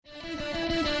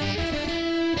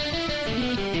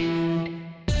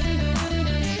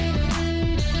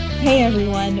Hey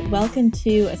everyone, welcome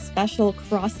to a special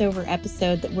crossover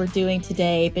episode that we're doing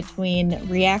today between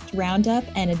React Roundup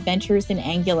and Adventures in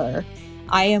Angular.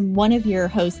 I am one of your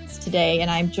hosts today, and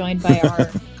I'm joined by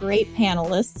our great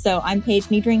panelists. So I'm Paige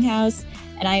Niedringhaus,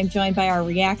 and I am joined by our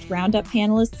React Roundup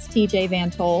panelists, TJ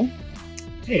Van Tol.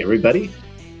 Hey everybody.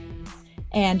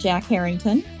 And Jack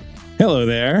Harrington. Hello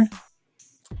there.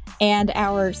 And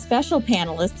our special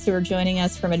panelists who are joining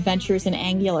us from Adventures in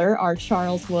Angular are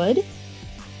Charles Wood.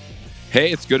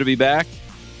 Hey, it's good to be back.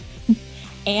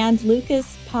 And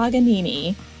Lucas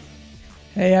Paganini.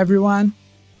 Hey, everyone.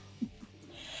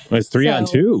 Well, it's 3 on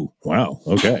 2. Wow.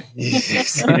 Okay. A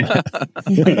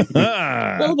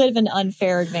little bit of an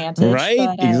unfair advantage. Right?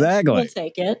 But, exactly. We'll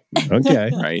take it. Okay.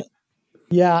 Right.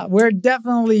 Yeah, we're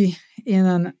definitely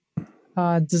in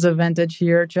a disadvantage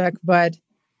here, Chuck, but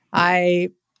I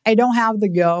don't have the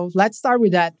go. Let's start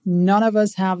with that. None of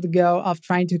us have the go of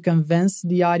trying to convince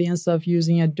the audience of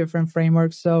using a different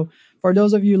framework. So for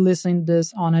those of you listening to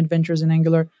this on Adventures in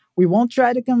Angular, we won't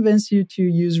try to convince you to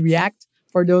use React.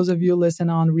 For those of you listening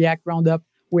on React Roundup,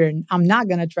 I'm not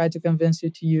going to try to convince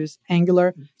you to use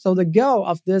Angular. So the go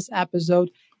of this episode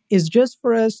is just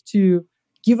for us to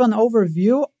give an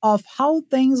overview of how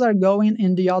things are going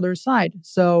in the other side.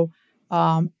 So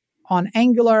on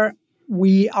Angular,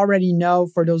 we already know,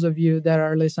 for those of you that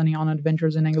are listening on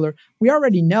Adventures in Angular, we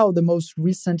already know the most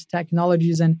recent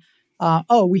technologies and,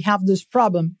 we have this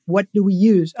problem. What do we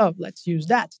use? Oh, let's use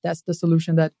that. That's the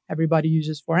solution that everybody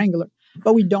uses for Angular.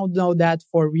 But we don't know that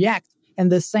for React.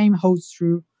 And the same holds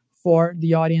true for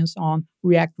the audience on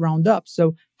React Roundup.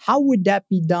 So how would that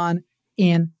be done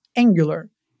in Angular?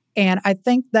 And I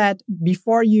think that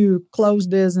before you close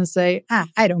this and say,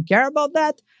 I don't care about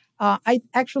that, I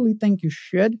actually think you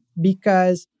should,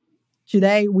 because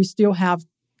today we still have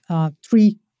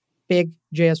 3 big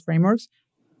JS frameworks.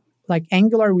 Like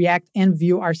Angular, React, and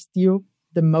Vue are still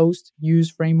the most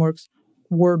used frameworks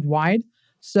worldwide.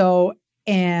 So,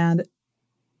 and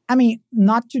I mean,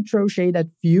 not to throw shade at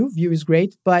Vue is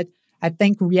great, but I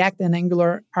think React and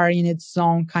Angular are in its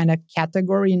own kind of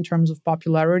category in terms of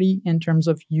popularity, in terms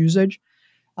of usage.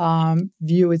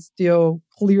 Vue is still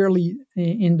clearly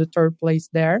in the third place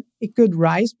there. It could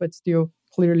rise, but still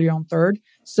clearly on third.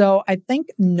 So I think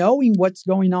knowing what's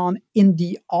going on in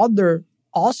the other,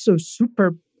 also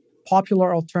super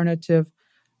popular alternative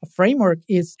framework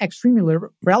is extremely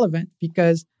relevant,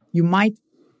 because you might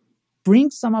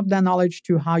bring some of that knowledge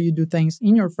to how you do things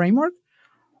in your framework,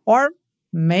 or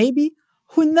maybe,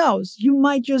 who knows, you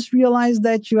might just realize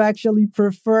that you actually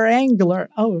prefer Angular.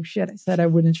 Oh, shit, I said I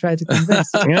wouldn't try to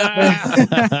convince you.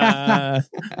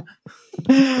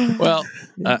 Well,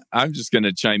 I'm just going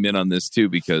to chime in on this too,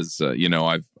 because,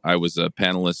 I was a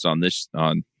panelist on this,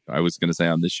 I was going to say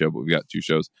on this show, but we've got 2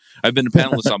 shows. I've been a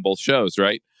panelist on both shows,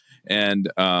 right? And,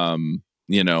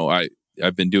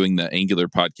 I've been doing the Angular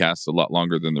podcast a lot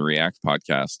longer than the React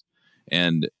podcast.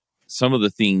 And some of the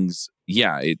things,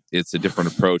 it's a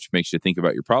different approach, makes you think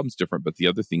about your problems different. But the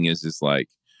other thing is like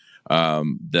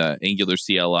the Angular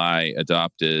CLI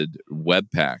adopted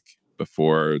Webpack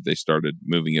before they started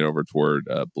moving it over toward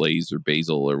Blaze or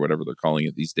Bazel or whatever they're calling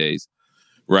it these days,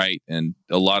 right? And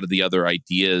a lot of the other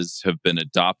ideas have been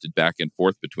adopted back and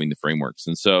forth between the frameworks.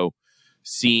 And so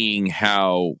seeing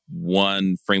how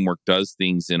one framework does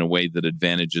things in a way that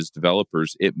advantages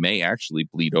developers, it may actually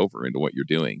bleed over into what you're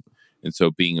doing. And so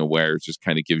being aware just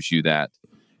kind of gives you that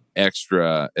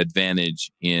extra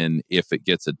advantage in if it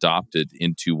gets adopted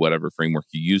into whatever framework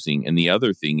you're using. And the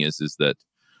other thing is that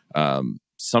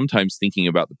sometimes thinking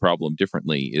about the problem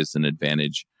differently is an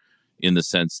advantage, in the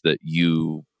sense that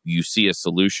you see a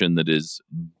solution that is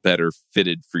better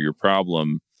fitted for your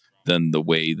problem than the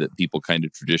way that people kind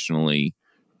of traditionally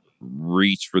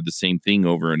reach for the same thing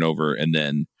over and over, and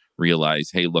then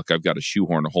realize, hey, look, I've got to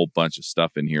shoehorn a whole bunch of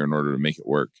stuff in here in order to make it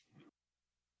work.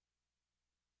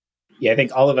 Yeah, I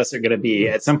think all of us are going to be,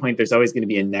 at some point, there's always going to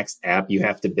be a next app you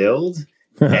have to build.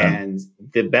 And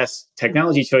the best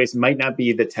technology choice might not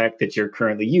be the tech that you're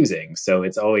currently using. So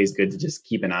it's always good to just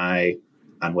keep an eye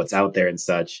on what's out there and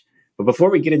such. But before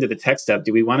we get into the tech stuff,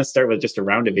 do we want to start with just a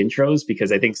round of intros?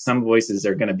 Because I think some voices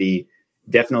are going to be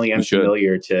definitely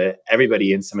unfamiliar to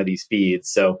everybody in some of these feeds.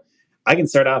 So I can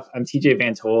start off. I'm TJ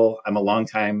Van Tol. I'm a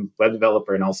longtime web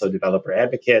developer and also developer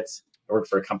advocate. I work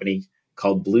for a company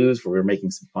called Blues, where we're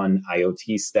making some fun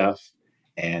IoT stuff.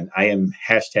 And I am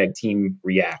hashtag Team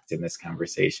React in this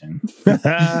conversation.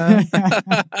 Nice.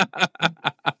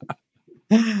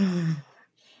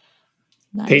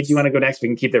 Paige, you want to go next? We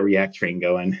can keep the React train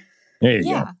going. There you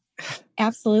go.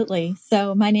 Absolutely.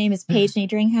 So my name is Paige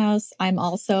Niedringhouse. I'm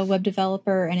also a web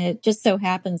developer, and it just so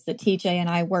happens that TJ and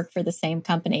I work for the same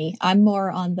company. I'm more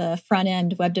on the front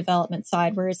end web development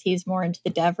side, whereas he's more into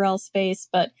the DevRel space,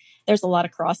 but there's a lot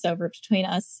of crossover between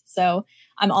us. So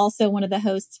I'm also one of the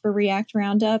hosts for React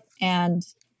Roundup and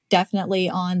definitely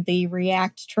on the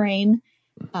React train.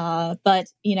 But,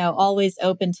 always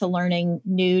open to learning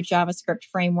new JavaScript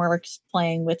frameworks,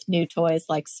 playing with new toys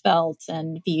like Svelte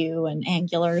and Vue and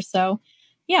Angular. So,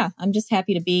 yeah, I'm just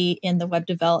happy to be in the web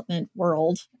development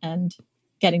world and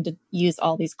getting to use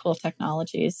all these cool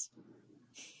technologies.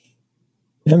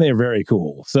 And they're very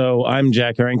cool. So I'm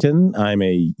Jack Harrington. I'm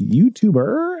a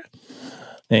YouTuber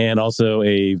and also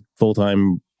a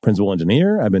full-time principal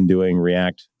engineer. I've been doing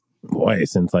React,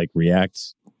 since like React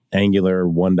Angular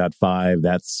 1.5,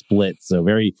 that's split. So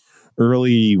very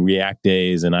early React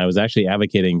days. And I was actually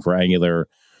advocating for Angular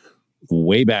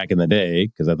way back in the day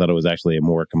because I thought it was actually a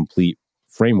more complete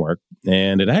framework.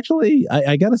 And it actually,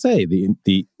 I got to say,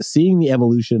 the seeing the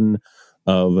evolution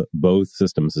of both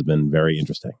systems has been very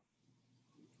interesting.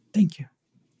 Thank you.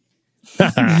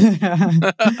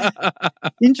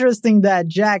 Interesting that,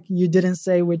 Jack, you didn't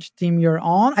say which team you're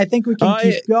on. I think we can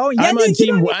keep going. I'm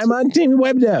on team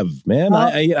web dev, man.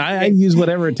 I use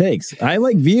whatever it takes. I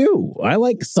like Vue. I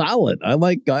like Solid. I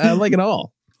like it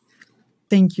all.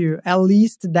 Thank you. At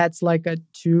least that's like a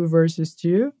 2 versus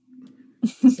 2.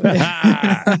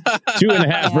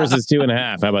 2.5 versus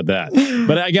 2.5. How about that?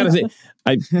 But I gotta say,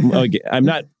 I'm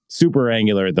not super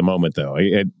Angular at the moment, though.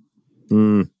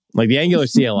 Like the Angular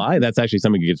CLI, that's actually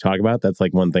something you could talk about. That's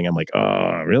like one thing I'm like,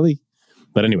 oh, really?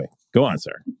 But anyway, go on,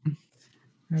 sir.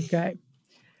 Okay.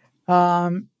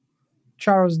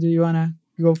 Charles, do you want to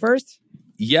go first?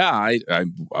 Yeah, I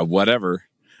whatever.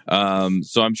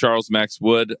 So I'm Charles Max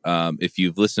Wood. If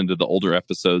you've listened to the older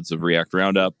episodes of React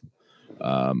Roundup,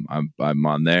 I'm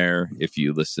on there. If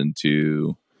you listen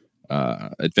to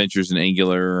Adventures in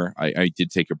Angular, I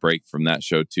did take a break from that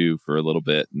show too for a little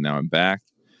bit, and now I'm back.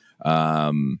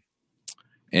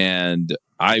 And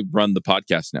I run the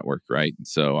podcast network, right?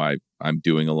 So I'm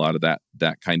doing a lot of that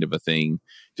kind of a thing.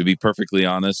 To be perfectly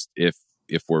honest, if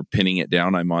we're pinning it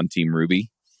down, I'm on Team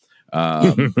Ruby.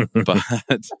 But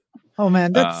oh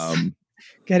man, that's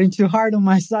getting too hard on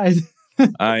my side.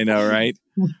 I know, right?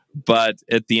 But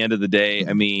at the end of the day,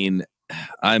 I mean,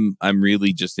 I'm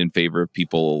really just in favor of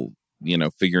people,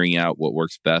 figuring out what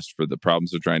works best for the problems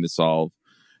they're trying to solve.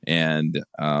 And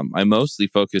I mostly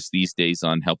focus these days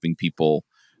on helping people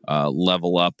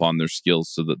level up on their skills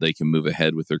so that they can move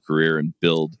ahead with their career and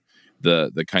build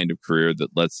the kind of career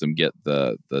that lets them get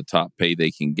the top pay they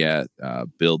can get,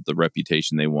 build the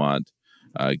reputation they want,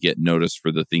 get noticed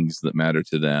for the things that matter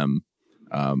to them,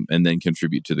 and then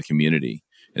contribute to the community.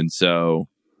 And so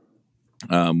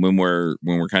when we're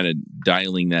kind of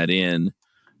dialing that in,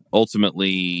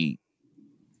 ultimately,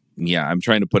 yeah, I'm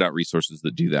trying to put out resources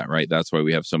that do that, right? That's why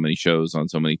we have so many shows on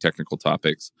so many technical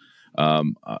topics.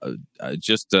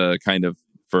 Just kind of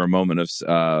for a moment of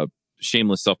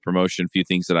shameless self-promotion, a few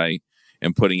things that I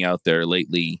am putting out there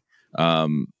lately.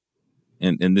 And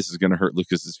this is going to hurt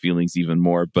Lucas's feelings even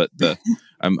more, but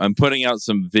I'm putting out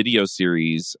some video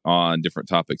series on different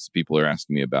topics people are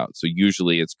asking me about. So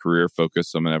usually it's career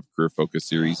focused. So I'm going to have a career focused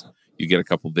series. You get a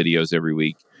couple videos every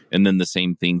week. And then the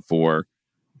same thing for,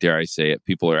 dare I say it,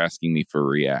 people are asking me for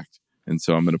React. And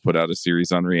so I'm going to put out a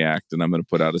series on React, and I'm going to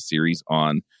put out a series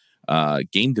on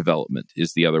game development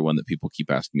is the other one that people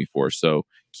keep asking me for. So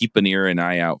keep an ear and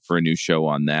eye out for a new show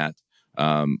on that.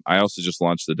 I also just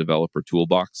launched the Developer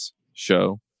Toolbox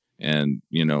show, and,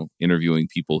 interviewing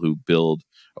people who build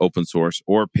open source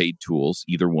or paid tools,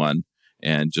 either one,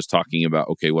 and just talking about,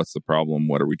 okay, what's the problem?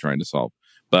 What are we trying to solve?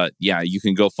 But yeah, you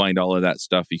can go find all of that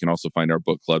stuff. You can also find our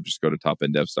book club. Just go to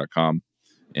topenddevs.com.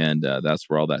 And that's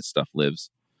where all that stuff lives.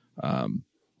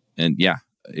 And yeah,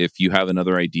 if you have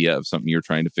another idea of something you're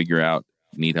trying to figure out,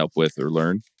 need help with, or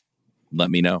learn, let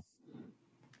me know.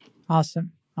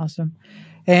 Awesome.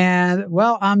 And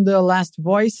well, I'm the last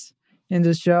voice in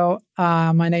this show.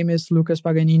 My name is Lucas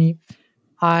Paganini.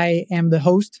 I am the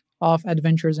host of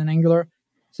Adventures in Angular.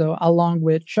 So along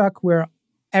with Chuck, we're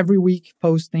every week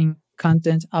posting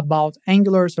content about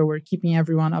Angular. So we're keeping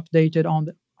everyone updated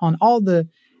on all the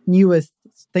newest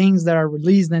things that are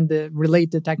released and the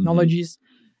related technologies.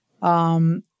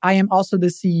 Mm-hmm. I am also the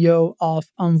CEO of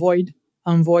Unvoid.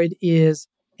 Unvoid is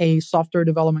a software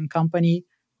development company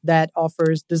that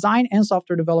offers design and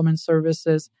software development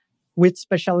services with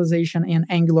specialization in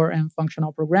Angular and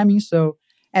functional programming. So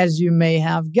as you may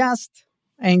have guessed,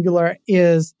 Angular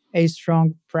is a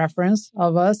strong preference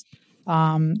of us.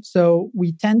 So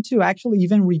we tend to actually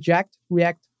even reject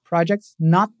React projects.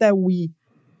 Not that we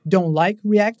don't like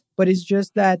React, but it's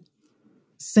just that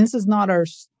since it's not our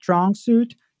strong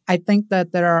suit, I think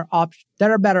that there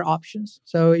are better options.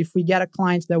 So if we get a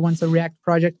client that wants a React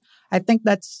project, I think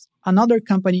that's another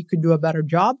company could do a better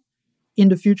job. In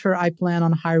the future, I plan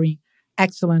on hiring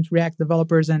excellent React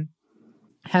developers and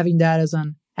having that as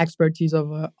an expertise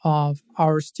of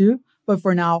ours too. But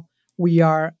for now, we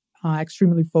are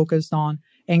extremely focused on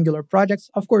Angular projects.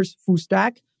 Of course, full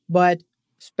stack, but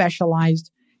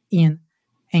specialized in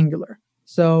Angular.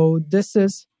 So this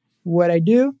is what I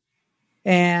do.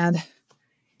 And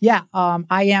yeah,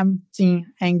 I am team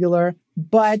Angular,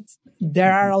 but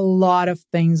there are a lot of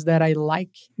things that I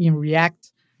like in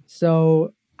React.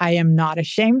 So I am not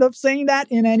ashamed of saying that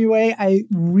in any way. I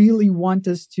really want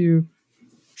us to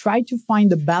try to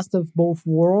find the best of both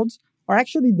worlds, or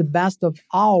actually the best of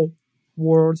all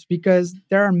worlds, because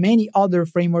there are many other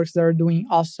frameworks that are doing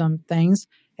awesome things.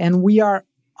 And we are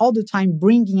all the time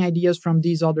bringing ideas from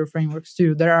these other frameworks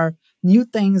too. There are new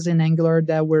things in Angular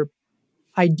that were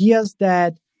ideas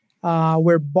that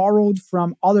were borrowed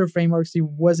from other frameworks. It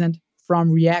wasn't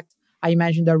from React. I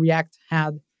imagine that React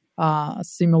had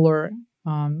similar,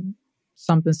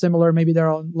 something similar. Maybe there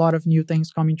are a lot of new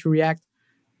things coming to React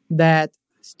that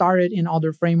started in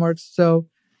other frameworks. So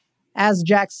as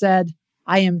Jack said,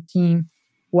 I am team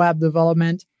web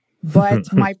development,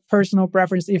 but my personal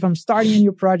preference, if I'm starting a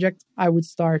new project, I would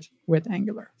start with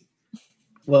Angular.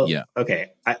 Well,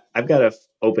 okay. I've got an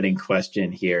opening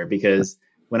question here, because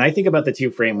when I think about the two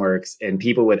frameworks and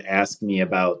people would ask me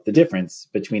about the difference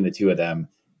between the two of them,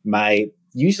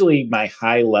 usually my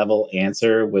high level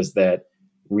answer was that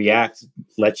React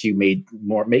lets you make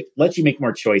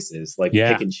more choices, like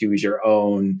pick and choose your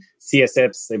own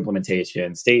CSS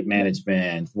implementation, state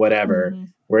management, whatever. Mm-hmm.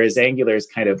 Whereas Angular is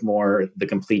kind of more the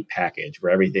complete package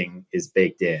where everything is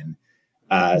baked in.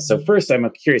 So first, I'm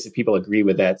curious if people agree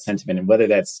with that sentiment and whether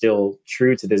that's still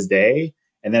true to this day.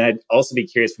 And then I'd also be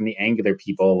curious from the Angular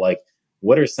people, like,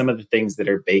 what are some of the things that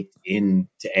are baked into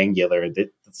Angular,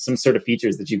 that some sort of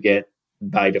features that you get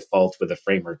by default with a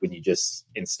framework when you just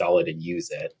install it and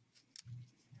use it?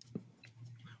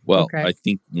 Well, I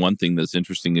think one thing that's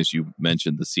interesting is you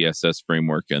mentioned the CSS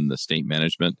framework and the state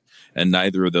management, and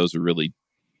neither of those are really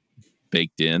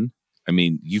baked in. I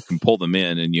mean, you can pull them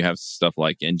in, and you have stuff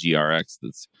like NGRX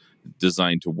that's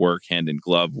designed to work hand in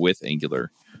glove with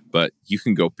Angular, but you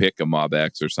can go pick a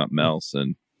MobX or something else,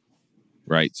 and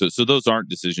right. So those aren't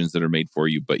decisions that are made for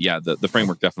you. But yeah, the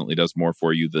framework definitely does more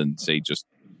for you than, say, just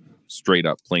straight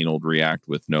up plain old React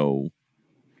with nothing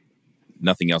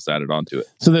else added onto it.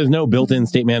 So there's no built-in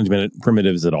state management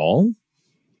primitives at all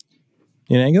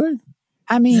in Angular?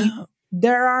 I mean,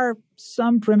 there are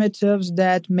some primitives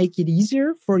that make it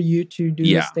easier for you to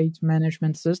do a state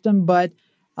management system, but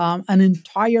an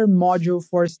entire module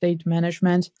for state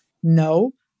management,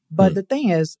 no. But the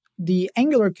thing is, the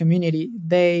Angular community,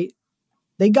 they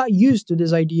got used to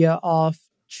this idea of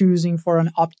choosing for an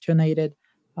opinionated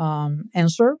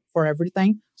answer for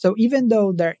everything. So even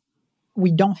though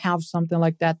we don't have something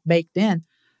like that baked in,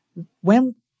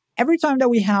 every time that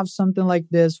we have something like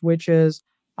this, which is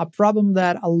a problem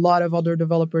that a lot of other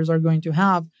developers are going to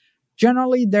have,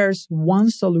 generally there's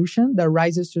one solution that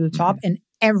rises to the top and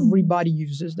everybody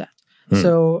uses that.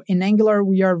 So in Angular,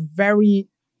 we are very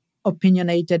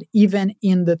opinionated, even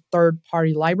in the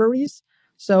third-party libraries.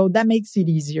 So that makes it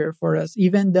easier for us.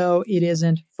 Even though it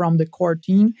isn't from the core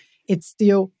team, it's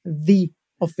still the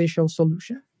official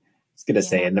solution. I was going to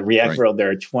say, in the React world, there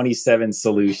are 27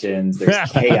 solutions.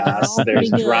 There's chaos.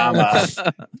 There's drama.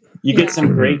 You get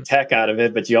some great tech out of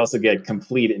it, but you also get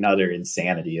complete and utter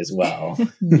insanity as well.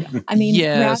 I mean,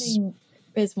 routing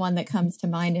is one that comes to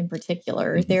mind in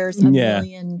particular. There's a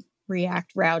million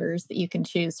React routers that you can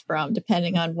choose from,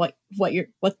 depending on what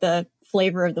the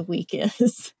flavor of the week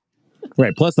is.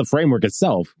 Right. Plus, the framework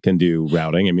itself can do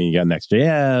routing. I mean, you got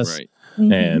Next.js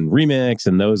and Remix,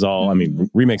 and those all. I mean,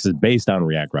 Remix is based on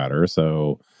React Router,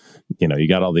 so you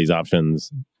got all these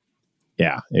options.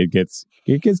 Yeah, it gets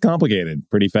complicated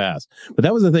pretty fast. But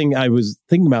that was the thing I was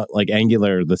thinking about, like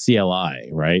Angular, the CLI,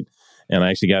 right? And I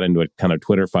actually got into a kind of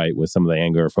Twitter fight with some of the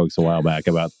Angular folks a while back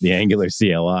about the Angular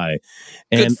CLI.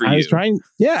 And I was trying,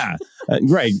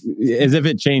 right, as if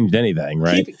it changed anything,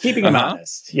 right? Keeping them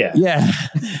honest, Yeah.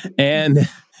 And,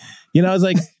 I was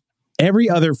like, every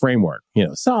other framework,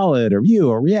 Solid or Vue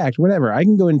or React, or whatever, I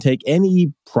can go and take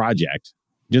any project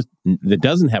just that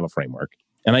doesn't have a framework,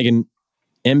 and I can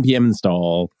npm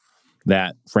install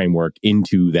that framework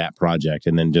into that project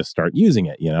and then just start using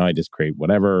it. I just create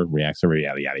whatever, React server,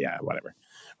 yada, yada, yada, whatever.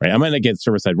 Right. I might not get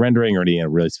server-side rendering or any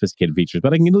really sophisticated features,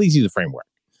 but I can at least use a framework.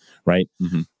 Right.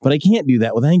 But I can't do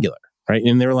that with Angular. right?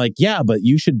 And they're like, yeah, but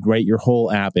you should write your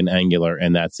whole app in Angular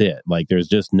and that's it. Like there's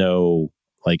just no,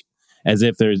 like, as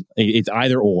if it's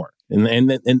either or.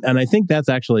 And I think that's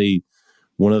actually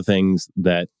one of the things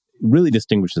that really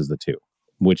distinguishes the two,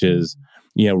 which is,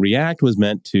 React was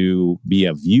meant to be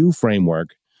a Vue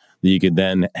framework that you could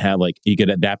then have, like, you could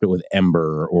adapt it with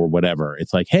Ember or whatever.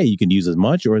 It's like, hey, you can use as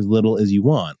much or as little as you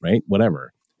want, right?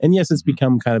 Whatever. And yes, it's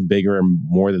become kind of bigger and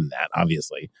more than that,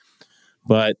 obviously.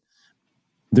 But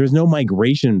there's no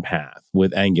migration path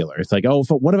with Angular. It's like,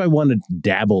 what if I want to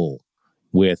dabble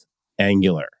with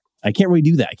Angular? I can't really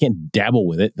do that. I can't dabble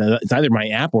with it. It's either my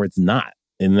app or it's not.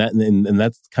 And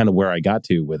that's kind of where I got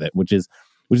to with it, which is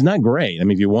not great. I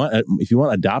mean, if you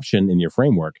want adoption in your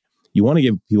framework, you want to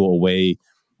give people a way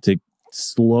to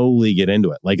slowly get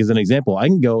into it. Like, as an example, I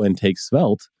can go and take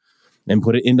Svelte and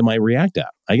put it into my React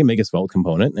app. I can make a Svelte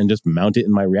component and just mount it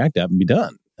in my React app and be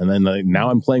done. And then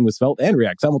now I'm playing with Svelte and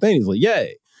React simultaneously.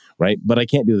 Yay! Right? But I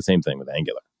can't do the same thing with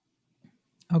Angular.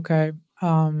 Okay.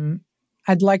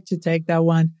 I'd like to take that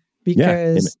one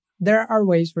because there are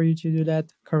ways for you to do that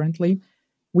currently.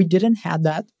 We didn't have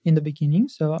that in the beginning,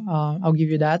 so I'll give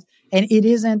you that. And it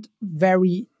isn't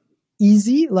very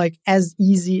easy, like as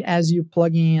easy as you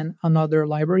plug in another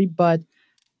library, but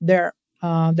there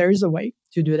is a way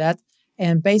to do that.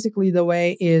 And basically the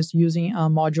way is using a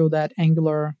module that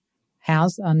Angular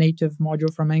has, a native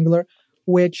module from Angular,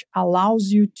 which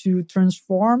allows you to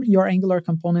transform your Angular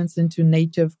components into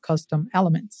native custom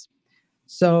elements.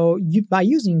 So by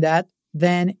using that,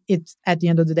 then it's, at the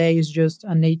end of the day, is just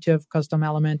a native custom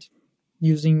element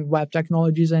using web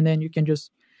technologies, and then you can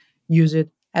just use it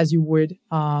as you would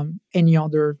any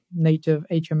other native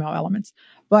HTML elements.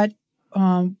 But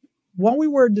when we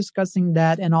were discussing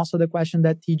that, and also the question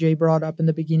that TJ brought up in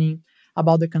the beginning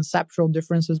about the conceptual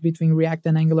differences between React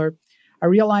and Angular, I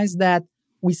realized that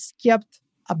we skipped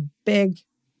a big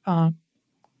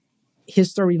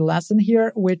history lesson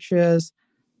here, which is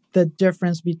the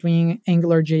difference between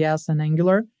AngularJS and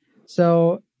Angular.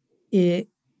 So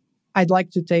I'd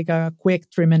like to take a quick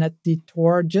 3-minute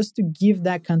detour just to give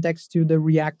that context to the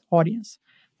React audience.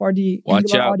 For the Watch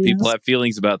Angular out, audience, people have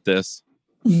feelings about this.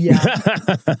 Yeah.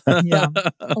 Yeah.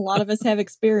 A lot of us have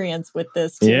experience with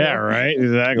this too. Yeah, right?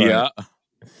 Exactly. Yeah.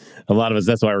 A lot of us,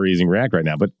 that's why we're using React right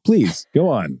now. But please, go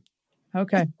on.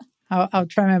 Okay. I'll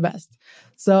try my best.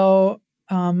 So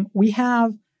we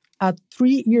have a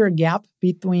 3-year gap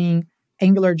between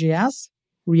AngularJS,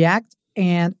 React,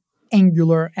 and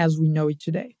Angular as we know it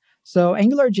today. So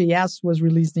AngularJS was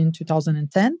released in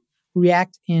 2010,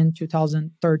 React in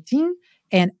 2013,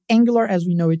 and Angular as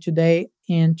we know it today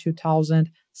in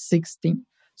 2016.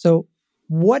 So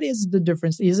what is the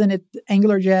difference? Isn't it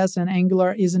AngularJS and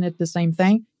Angular, isn't it the same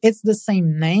thing? It's the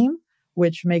same name,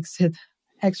 which makes it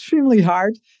extremely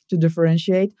hard to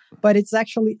differentiate, but it's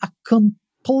actually a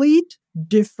complete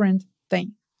different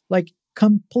thing, like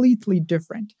completely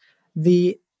different.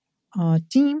 The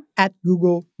team at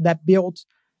Google that built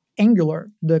Angular,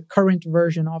 the current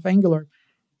version of Angular,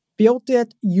 built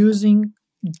it using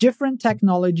different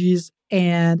technologies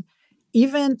and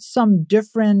even some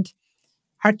different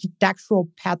architectural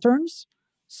patterns.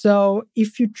 So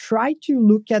if you try to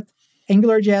look at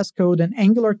AngularJS code and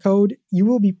Angular code, you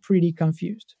will be pretty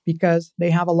confused because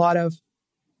they have a lot of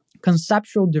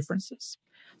conceptual differences.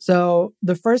 So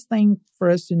the first thing for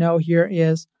us to know here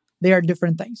is they are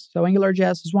different things. So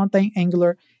AngularJS is one thing,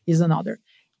 Angular is another.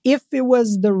 If it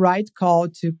was the right call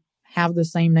to have the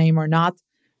same name or not,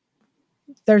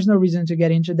 there's no reason to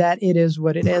get into that. It is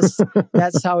what it is.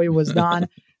 That's how it was done.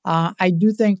 I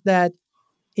do think that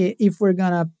if we're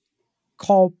going to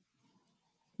call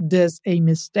this a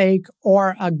mistake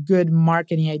or a good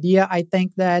marketing idea, I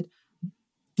think that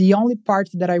the only part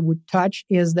that I would touch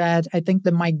is that I think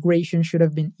the migration should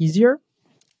have been easier,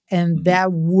 and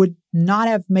that would not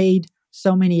have made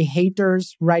so many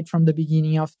haters right from the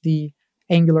beginning of the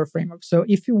Angular framework. So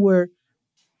if it were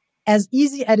as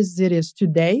easy as it is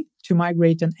today to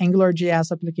migrate an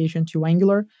AngularJS application to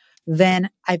Angular, then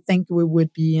I think we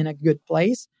would be in a good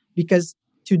place, because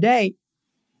today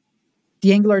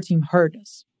the Angular team heard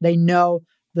us. They know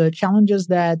the challenges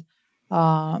that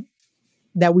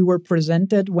we were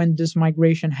presented when this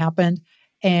migration happened,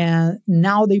 and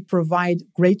now they provide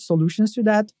great solutions to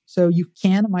that. So you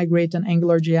can migrate an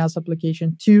AngularJS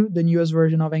application to the newest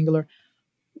version of Angular.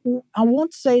 I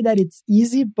won't say that it's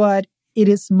easy, but it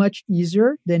is much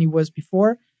easier than it was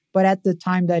before. But at the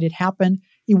time that it happened,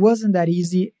 it wasn't that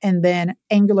easy. And then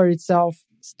Angular itself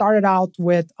started out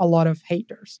with a lot of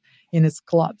haters in its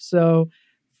club. So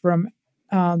from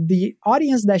the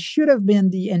audience that should have been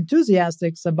the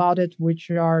enthusiasts about it,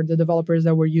 which are the developers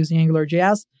that were using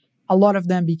AngularJS, a lot of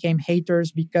them became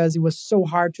haters because it was so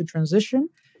hard to transition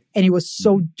and it was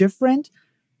so different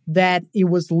that it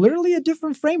was literally a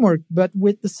different framework, but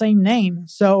with the same name.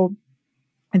 So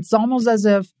it's almost as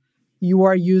if you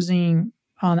are using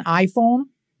an iPhone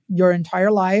your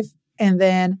entire life, and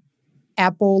then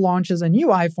Apple launches a new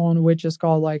iPhone, which is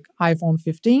called like iPhone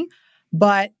 15,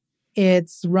 but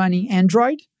it's running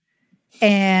Android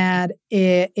and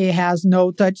it has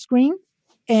no touchscreen.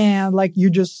 And like you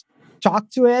just talk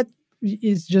to it,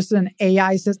 it's just an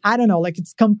AI system. I don't know, like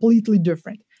it's completely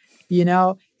different.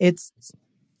 It's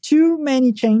too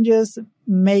many changes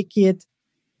make it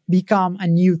become a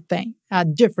new thing, a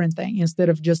different thing instead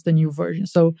of just a new version.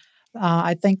 So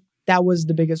I think that was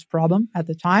the biggest problem at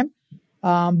the time.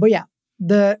 But yeah,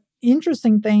 the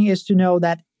interesting thing is to know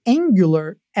that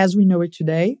Angular, as we know it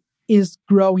today, is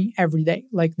growing every day.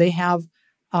 Like they have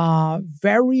a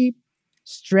very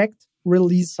strict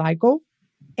release cycle,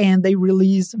 and they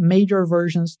release major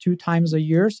versions 2 times a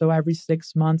year, so every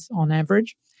 6 months on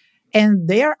average. And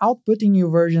they are outputting new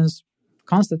versions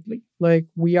constantly. Like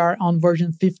we are on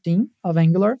version 15 of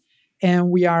Angular, and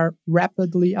we are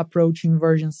rapidly approaching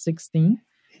version 16.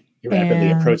 You're rapidly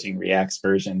approaching React's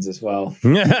versions as well.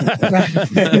 You've only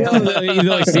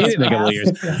seen it in a couple of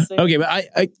years. Okay,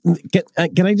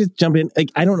 but can I just jump in?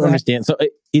 Like, I don't understand. So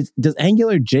does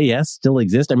Angular JS still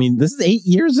exist? I mean, this is 8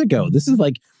 years ago. This is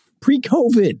like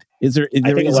pre-COVID. Is there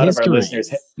I think a lot history? of our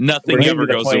listeners... Nothing ever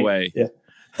goes away. Yeah.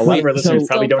 A lot of our listeners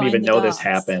probably don't even know this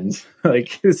happened.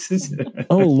 Like, this is...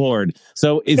 Oh, Lord.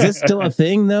 So is this still a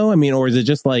thing, though? I mean, or is it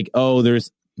just like, there's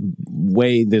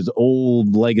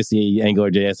old legacy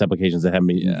Angular JS applications that haven't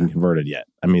been converted yet?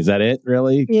 I mean, is that it,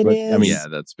 really? It is. I mean, yeah,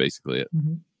 that's basically it.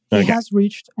 Mm-hmm. It has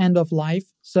reached end of life.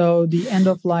 So the end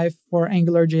of life for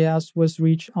Angular JS was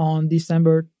reached on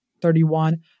December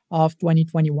 31 of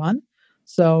 2021.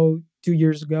 So 2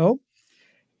 years ago.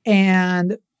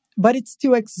 But it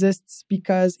still exists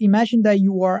because imagine that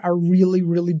you are a really,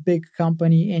 really big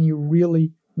company and you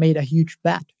really made a huge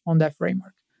bet on that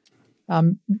framework.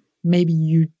 Maybe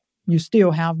you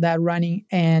still have that running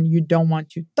and you don't want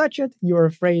to touch it. You're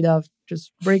afraid of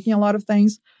just breaking a lot of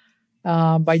things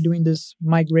by doing this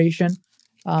migration.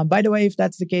 By the way, if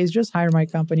that's the case, just hire my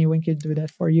company. We can do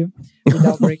that for you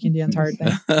without breaking the entire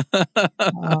thing.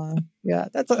 Yeah,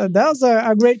 that was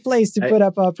a great place to put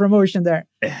up a promotion there.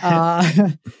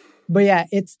 But yeah,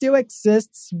 it still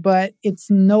exists, but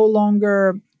it's no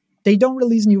longer... They don't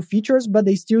release new features, but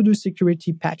they still do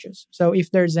security patches. So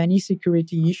if there's any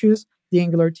security issues, the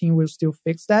Angular team will still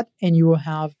fix that, and you will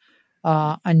have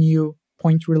a new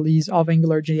point release of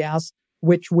AngularJS,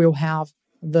 which will have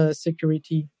the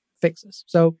security fixes.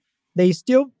 So they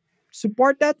still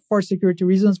support that for security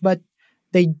reasons, but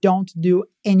they don't do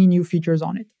any new features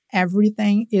on it.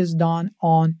 Everything is done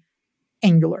on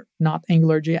Angular, not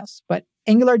AngularJS. But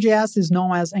AngularJS is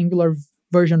known as Angular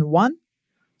version 1.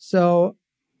 So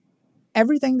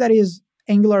everything that is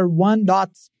Angular 1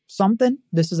 dot something,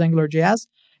 this is AngularJS.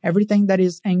 Everything that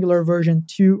is Angular version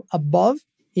 2 above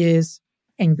is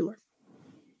Angular.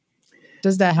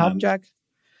 Does that help, Jack?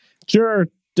 Sure.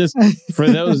 Just for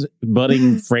those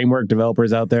budding framework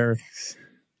developers out there,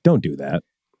 don't do that.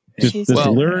 Just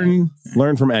learn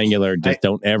from Angular. Just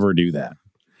don't ever do that.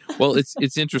 Well,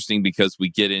 it's interesting because we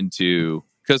get into...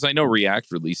 Because I know React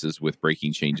releases with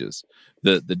breaking changes.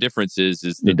 The difference is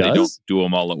that they don't do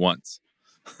them all at once.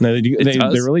 No, they do. They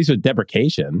release with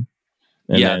deprecation,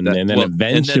 and then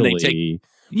eventually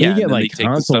you get like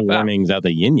console warnings out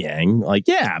the yin yang. Like,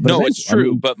 but no, it's true. I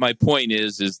mean, but my point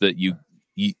is that you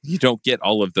don't get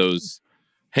all of those.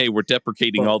 Hey, we're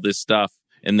deprecating all this stuff,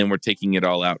 and then we're taking it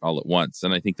all out all at once.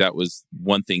 And I think that was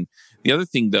one thing. The other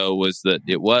thing, though, was that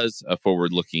it was a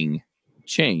forward-looking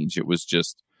change. It was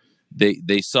just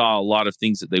they saw a lot of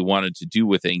things that they wanted to do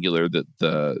with Angular that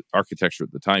the architecture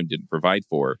at the time didn't provide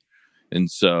for.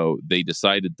 And so they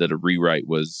decided that a rewrite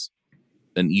was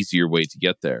an easier way to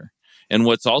get there. And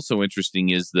what's also interesting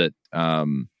is that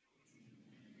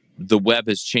the web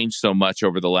has changed so much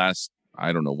over the last,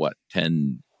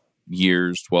 10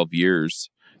 years, 12 years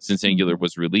since Angular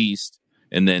was released.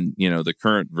 And then, the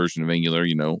current version of Angular,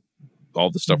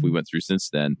 all the stuff we went through since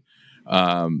then,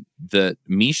 that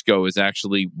Miško is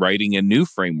actually writing a new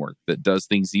framework that does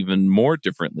things even more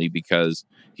differently because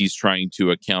he's trying to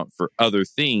account for other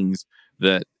things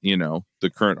that, the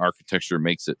current architecture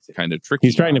makes it kind of tricky.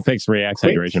 He's trying to fix React's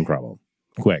hydration problem.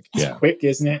 Quick. Yeah. Quick,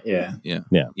 isn't it? Yeah.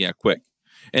 Yeah, quick.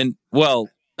 And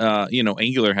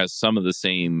Angular has some of the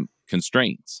same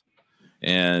constraints.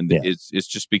 And it's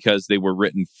just because they were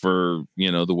written for,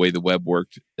 the way the web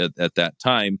worked at that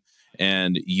time.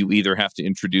 And you either have to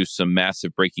introduce some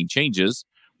massive breaking changes,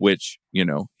 which,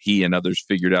 he and others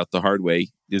figured out the hard way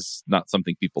is not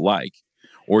something people like.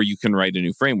 Or you can write a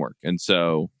new framework. And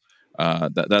so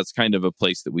that's kind of a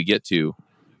place that we get to.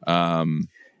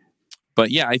 But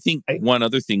yeah, I think one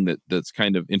other thing that's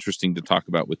kind of interesting to talk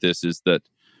about with this is that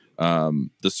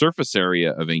the surface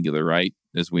area of Angular, right,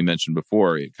 as we mentioned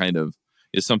before, it kind of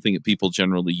is something that people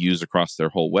generally use across their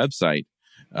whole website,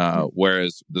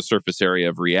 whereas the surface area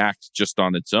of React just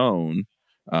on its own,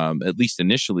 at least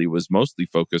initially, was mostly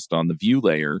focused on the view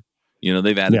layer.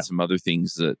 They've added some other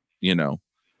things that,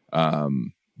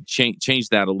 change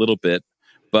that a little bit.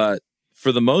 But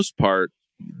for the most part,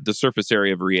 the surface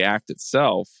area of React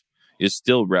itself is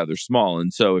still rather small.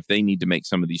 And so if they need to make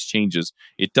some of these changes,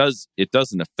 it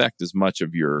doesn't affect as much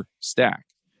of your stack,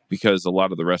 because a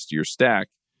lot of the rest of your stack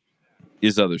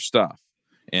is other stuff.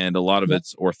 And a lot of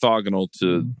it's orthogonal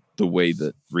to the way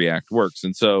that React works.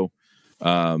 And so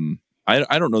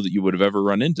I don't know that you would have ever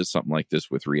run into something like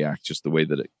this with React, just the way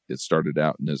that it started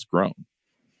out and has grown.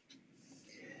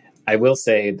 I will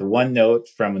say the one note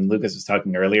from when Lucas was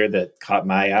talking earlier that caught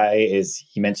my eye is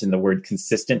he mentioned the word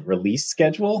consistent release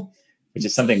schedule, which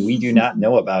is something we do not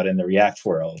know about in the React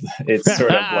world. It's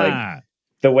sort of like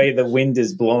the way the wind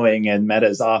is blowing in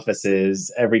Meta's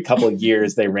offices. Every couple of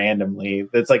years, they randomly,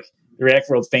 it's like the React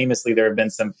world, famously, there have been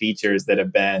some features that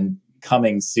have been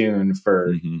coming soon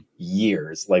for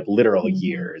years, like literal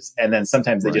years. And then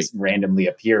sometimes they just randomly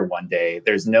appear one day.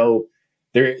 There is no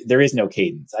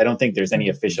cadence. I don't think there's any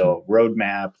official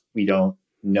roadmap. We don't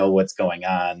know what's going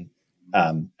on.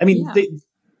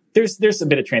 There's a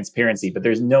bit of transparency, but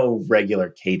there's no regular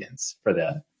cadence for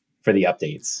the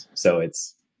updates. So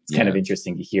it's kind of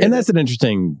interesting to hear. And that's an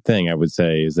interesting thing, I would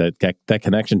say, is that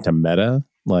connection to Meta,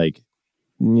 like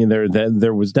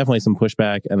there was definitely some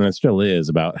pushback, and there still is,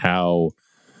 about how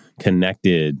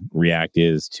connected React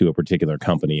is to a particular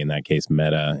company, in that case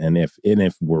Meta, and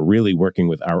if we're really working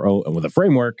with our own, with a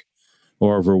framework,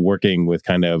 or if we're working with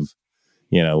kind of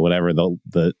whatever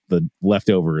the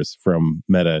leftovers from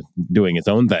Meta doing its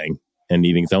own thing and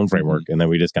needing its own framework, and then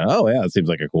we just kind of, it seems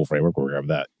like a cool framework, we're gonna have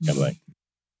that kind of thing.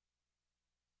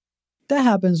 That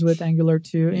happens with Angular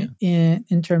too,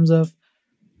 in terms of,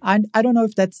 I don't know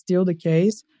if that's still the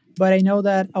case, but I know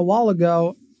that a while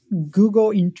ago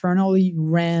Google internally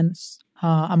ran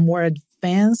a more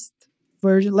advanced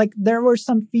version. Like, there were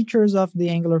some features of the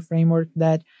Angular framework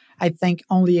that I think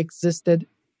only existed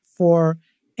for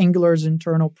Angular's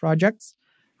internal projects.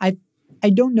 I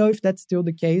don't know if that's still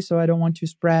the case, so I don't want to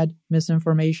spread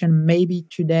misinformation. Maybe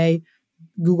today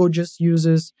Google just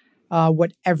uses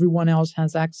what everyone else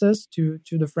has access to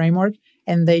the framework,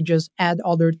 and they just add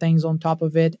other things on top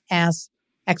of it as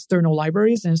external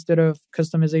libraries instead of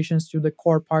customizations to the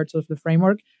core parts of the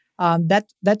framework.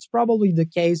 That's probably the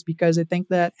case, because I think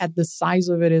that at the size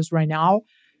of it is right now,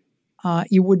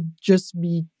 it would just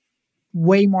be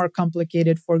way more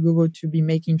complicated for Google to be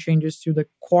making changes to the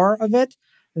core of it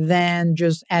than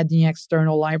just adding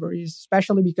external libraries,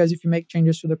 especially because if you make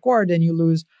changes to the core, then you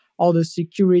lose all the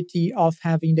security of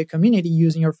having the community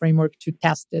using your framework to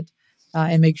test it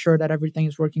and make sure that everything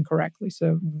is working correctly.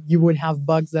 So you would have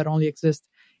bugs that only exist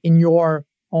in your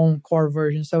own core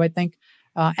version. So I think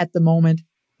at the moment,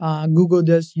 Google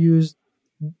does use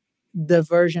the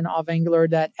version of Angular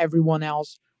that everyone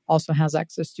else also has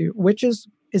access to, which is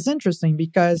interesting,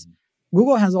 because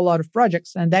Google has a lot of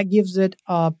projects, and that gives it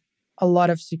a lot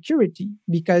of security,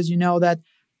 because you know that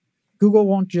Google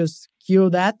won't just kill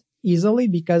that easily,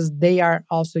 because they are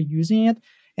also using it,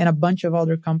 and a bunch of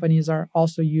other companies are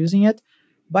also using it.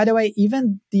 By the way,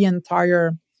 even the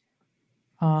entire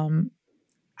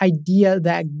idea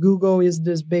that Google is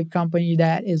this big company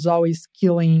that is always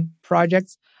killing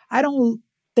projects, I don't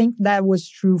think that was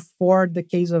true for the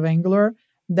case of Angular.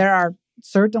 There are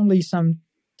certainly some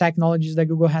technologies that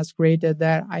Google has created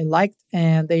that I liked,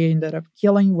 and they ended up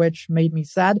killing, which made me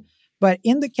sad. But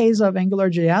in the case of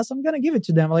AngularJS, I'm going to give it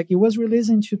to them. Like, it was released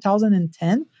in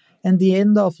 2010, and the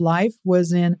end of life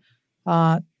was in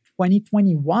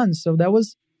 2021. So that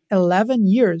was 11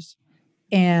 years.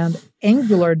 And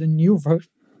Angular, the new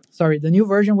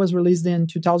version was released in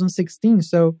 2016.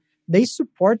 So they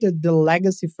supported the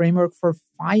legacy framework for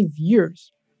 5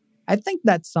 years. I think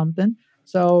that's something.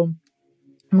 So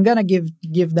I'm going to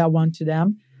give that one to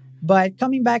them. But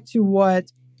coming back to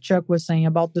what Chuck was saying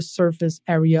about the surface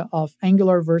area of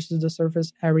Angular versus the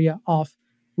surface area of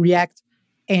React,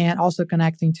 and also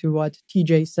connecting to what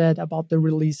TJ said about the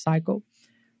release cycle,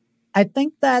 I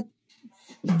think that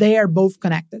they are both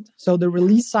connected. So the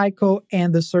release cycle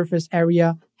and the surface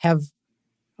area have,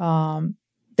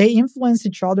 they influence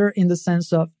each other, in the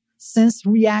sense of, since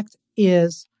React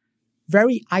is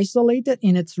very isolated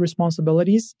in its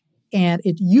responsibilities, and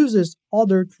it uses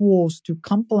other tools to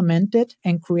complement it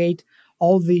and create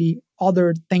all the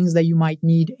other things that you might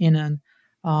need in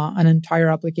an entire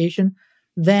application,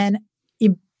 then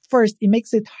first, it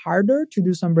makes it harder to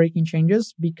do some breaking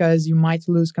changes because you might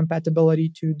lose compatibility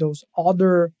to those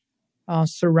other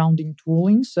surrounding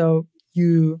tooling. So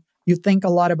you think a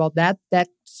lot about that. That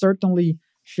certainly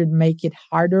should make it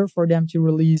harder for them to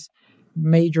release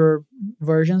major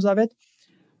versions of it.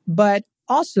 But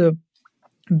also,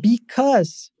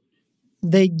 because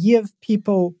they give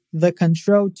people the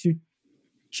control to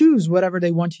choose whatever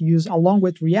they want to use along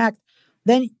with React,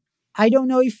 then I don't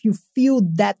know if you feel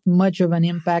that much of an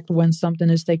impact when something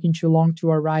is taking too long to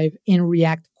arrive in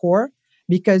React core,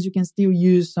 because you can still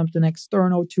use something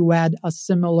external to add a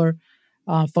similar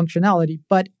functionality.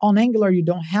 But on Angular, you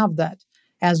don't have that.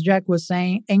 As Jack was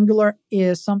saying, Angular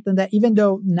is something that even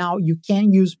though now you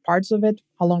can use parts of it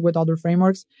along with other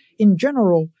frameworks, in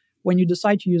general, when you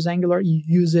decide to use Angular, you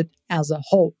use it as a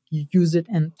whole. You use it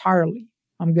entirely.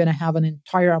 I'm going to have an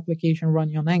entire application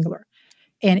running on Angular.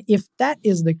 And if that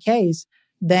is the case,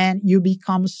 then you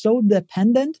become so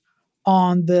dependent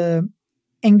on the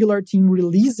Angular team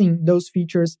releasing those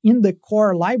features in the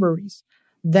core libraries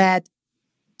that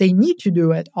they need to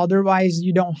do it. Otherwise,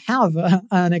 you don't have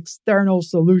an external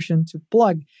solution to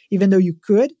plug, even though you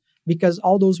could, because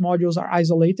all those modules are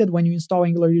isolated. When you install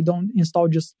Angular, you don't install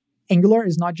just Angular.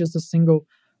 It's not just a single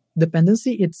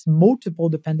dependency. It's multiple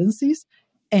dependencies.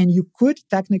 And you could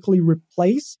technically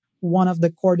replace one of the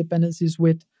core dependencies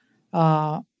with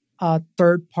a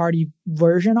third-party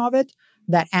version of it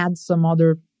that adds some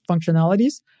other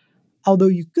functionalities. Although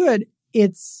you could,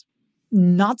 it's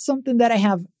not something that I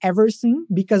have ever seen,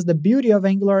 because the beauty of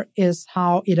Angular is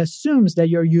how it assumes that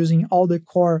you're using all the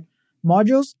core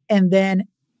modules, and then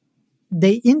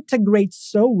they integrate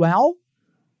so well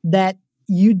that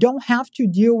you don't have to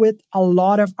deal with a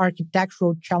lot of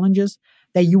architectural challenges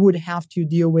that you would have to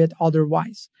deal with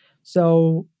otherwise.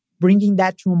 So bringing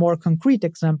that to a more concrete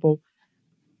example,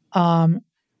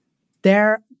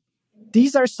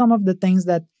 these are some of the things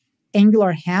that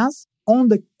Angular has on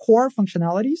the core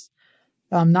functionalities.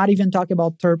 Not even talking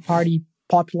about third-party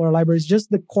popular libraries,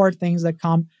 just the core things that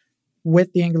come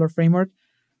with the Angular framework.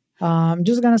 I'm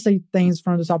just going to say things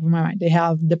from the top of my mind. They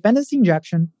have dependency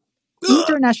injection,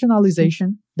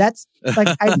 internationalization. That's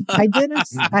like,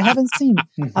 I haven't seen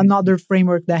another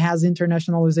framework that has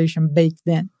internationalization baked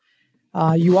in.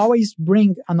 You always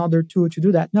bring another tool to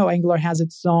do that. No, Angular has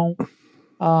its own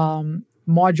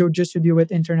module just to deal with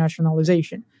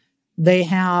internationalization. They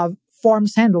have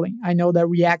forms handling. I know that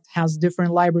React has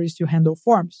different libraries to handle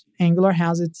forms. Angular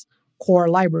has its core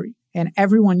library, and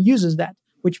everyone uses that,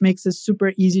 which makes it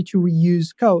super easy to reuse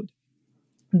code.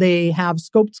 They have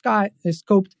scoped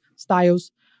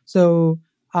styles. So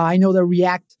I know that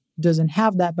React doesn't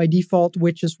have that by default,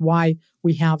 which is why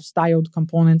we have styled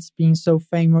components being so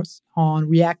famous on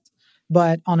React.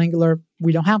 But on Angular,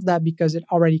 we don't have that because it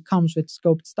already comes with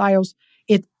scoped styles.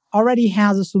 It already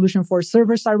has a solution for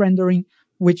server-side rendering,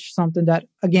 which is something that,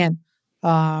 again,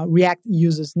 React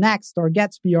uses Next or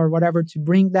Gatsby or whatever to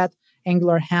bring that.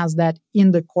 Angular has that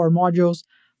in the core modules.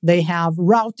 They have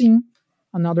routing,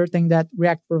 another thing that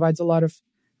React provides a lot of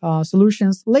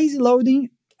solutions. Lazy loading,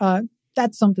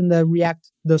 that's something that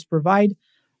React does provide.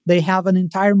 They have an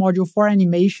entire module for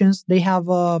animations. They have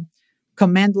a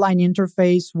command line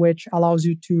interface, which allows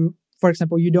you to, for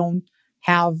example, you don't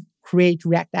have create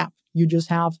React app. You just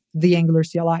have the Angular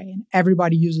CLI, and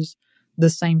everybody uses the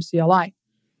same CLI.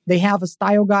 They have a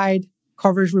style guide,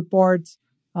 coverage reports,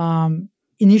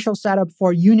 initial setup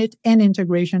for unit and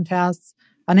integration tests,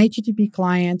 an HTTP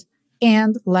client,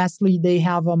 and lastly, they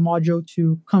have a module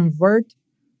to convert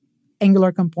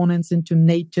Angular components into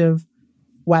native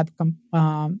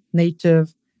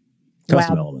native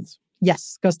Custom web elements.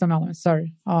 Yes, custom elements.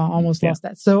 Sorry, almost lost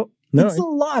that. So it's a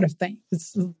lot of things.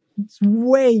 It's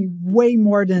way, way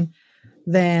more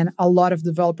than a lot of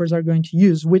developers are going to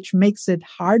use, which makes it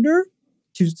harder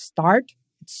to start.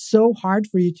 It's so hard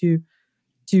for you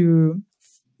to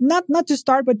not to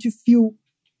start, but to feel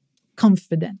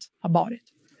confident about it.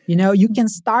 You know, you can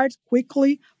start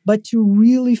quickly, but to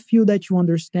really feel that you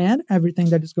understand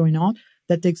everything that is going on,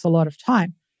 that takes a lot of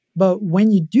time. But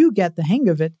when you do get the hang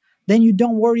of it, then you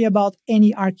don't worry about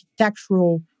any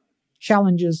architectural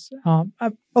challenges.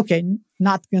 Okay,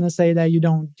 not going to say that you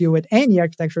don't deal with any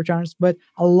architectural challenges, but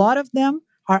a lot of them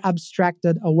are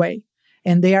abstracted away.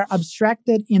 And they are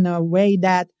abstracted in a way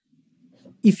that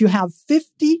if you have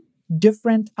 50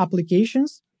 different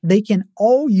applications, they can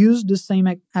all use the same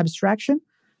abstraction,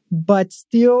 but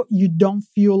still you don't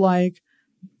feel like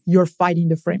you're fighting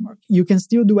the framework. You can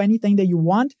still do anything that you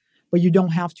want, but you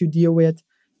don't have to deal with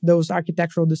those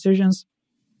architectural decisions.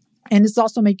 And it's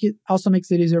also makes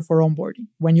it easier for onboarding.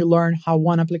 When you learn how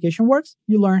one application works,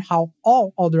 you learn how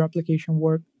all other applications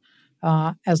work,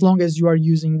 as long as you are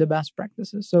using the best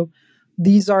practices. So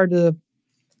these are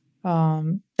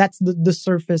that's the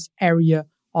surface area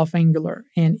of Angular,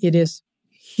 and it is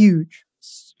huge.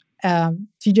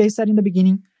 TJ said in the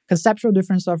beginning, conceptual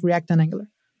difference of React and Angular.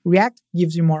 React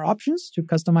gives you more options to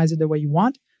customize it the way you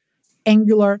want.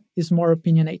 Angular is more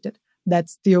opinionated. That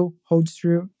still holds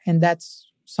true, and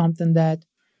that's something that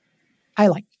I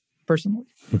like personally.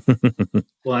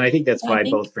 Well, and I think that's why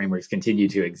both frameworks continue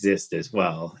to exist as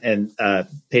well. And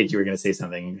Paige, you were going to say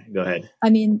something. Go ahead. I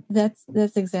mean, that's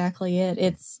exactly it.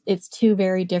 It's two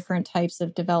very different types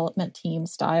of development team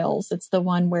styles. It's the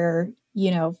one where,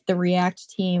 the React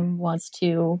team wants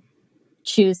to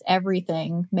choose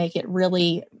everything, make it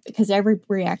really, because every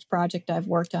React project I've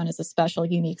worked on is a special,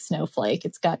 unique snowflake.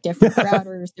 It's got different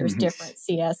routers, there's different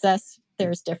CSS,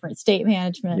 there's different state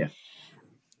management. Yeah.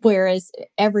 Whereas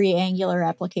every Angular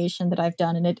application that I've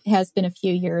done, and it has been a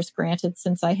few years, granted,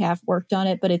 since I have worked on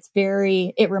it, but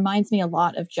it reminds me a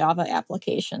lot of Java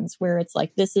applications where it's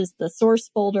like, this is the source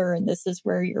folder and this is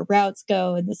where your routes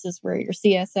go and this is where your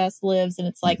CSS lives. And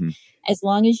it's like, as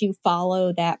long as you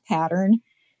follow that pattern,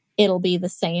 it'll be the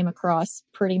same across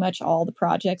pretty much all the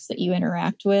projects that you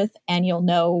interact with. And you'll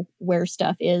know where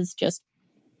stuff is just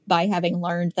by having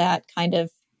learned that kind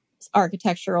of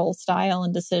architectural style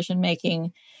and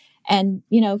decision-making. And,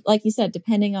 like you said,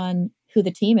 depending on who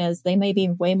the team is, they may be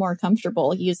way more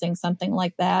comfortable using something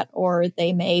like that, or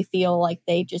they may feel like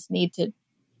they just need to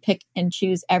pick and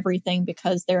choose everything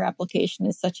because their application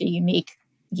is such a unique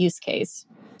use case.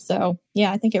 So,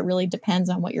 yeah, I think it really depends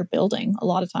on what you're building a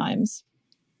lot of times.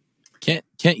 Can't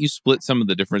you split some of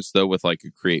the difference, though, with like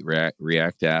a create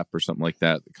React app or something like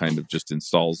that kind of just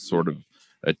installs sort of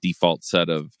a default set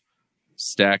of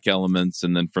stack elements,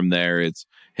 and then from there it's,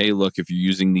 hey, look, if you're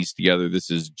using these together, this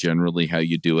is generally how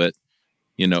you do it.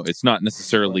 It's not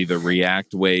necessarily the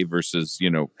React way versus,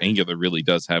 Angular really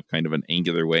does have kind of an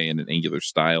Angular way and an Angular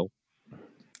style.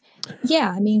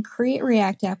 Yeah, I mean, Create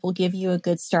React App will give you a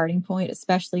good starting point,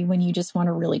 especially when you just want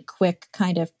a really quick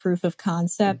kind of proof of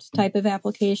concept type of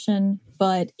application.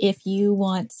 But if you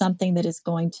want something that is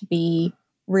going to be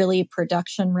really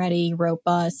production ready,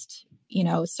 robust,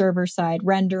 server side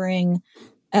rendering,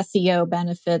 SEO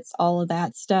benefits, all of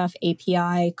that stuff,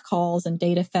 API calls and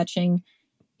data fetching,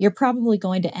 you're probably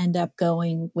going to end up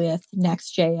going with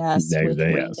Next.js, with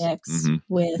Remix,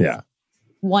 with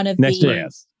one of the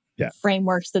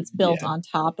frameworks that's built on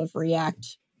top of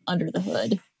React under the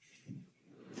hood.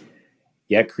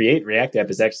 Yeah, Create React App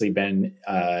has actually been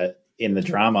in the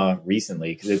drama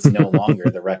recently because it's no longer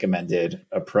the recommended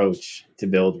approach to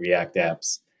build React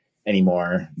apps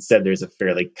anymore. Instead, there's a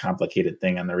fairly complicated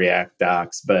thing on the React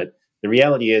docs. But the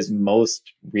reality is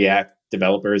most React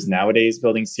developers nowadays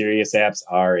building serious apps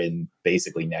are in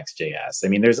basically Next.js. I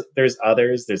mean, there's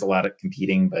others. There's a lot of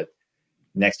competing, but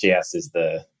Next.js is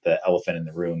the elephant in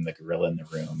the room, the gorilla in the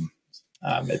room.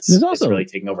 It's really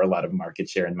taking over a lot of market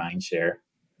share and mind share.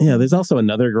 Yeah, there's also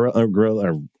another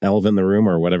gorilla or elephant in the room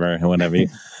or whatever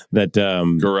that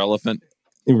gorilla-elephant.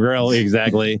 Gorilla,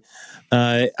 exactly.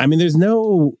 I mean, there's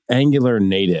no Angular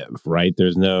native, right?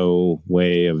 There's no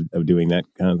way of doing that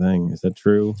kind of thing. Is that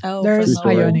true? Oh, there's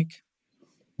Ionic.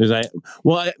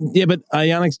 But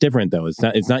Ionic's different though.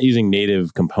 It's not using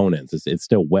native components. It's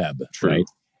still web, true. Right?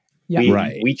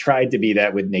 Yeah. We tried to be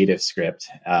that with NativeScript,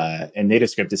 and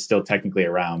NativeScript is still technically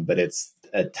around, but it's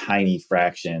a tiny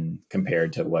fraction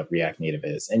compared to what React Native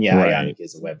is. And Ionic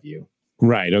is a web view.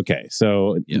 Right. Okay.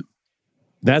 So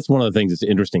that's one of the things that's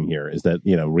interesting here is that,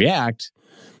 React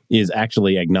is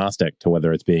actually agnostic to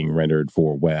whether it's being rendered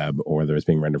for web or whether it's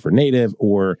being rendered for native,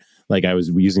 or like I was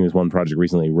using this one project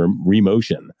recently,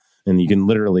 Remotion, and you can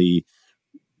literally,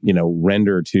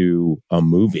 render to a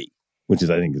movie, which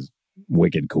I think is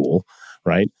wicked cool.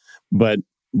 Right. But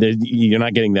you're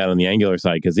not getting that on the Angular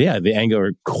side because, the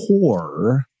Angular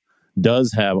core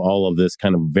does have all of this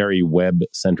kind of very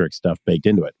web-centric stuff baked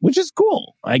into it, which is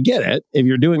cool. I get it. If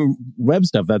you're doing web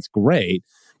stuff, that's great.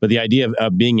 But the idea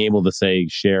of being able to, say,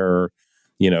 share,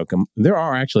 there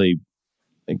are actually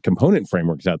component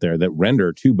frameworks out there that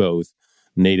render to both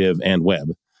native and web.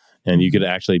 And you could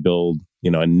actually build,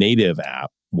 a native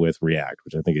app with React,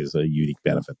 which I think is a unique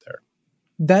benefit there.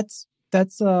 That's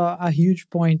a huge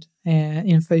point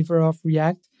in favor of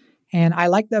React. And I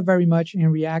like that very much in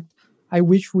React. I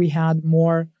wish we had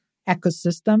more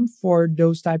ecosystem for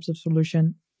those types of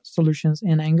solutions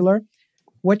in Angular.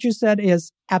 What you said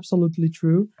is absolutely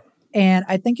true. And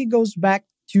I think it goes back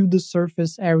to the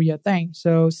surface area thing.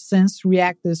 So since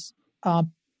React is a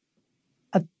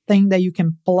thing that you can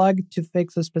plug to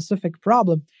fix a specific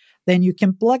problem, then you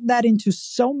can plug that into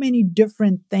so many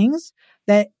different things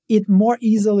that it more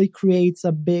easily creates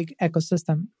a big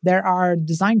ecosystem. There are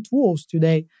design tools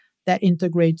today that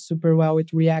integrate super well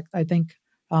with React. I think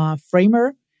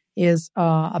Framer is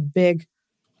a big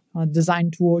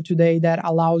design tool today that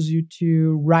allows you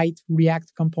to write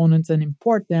React components and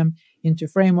import them into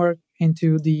Framework,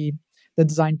 into the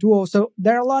design tool. So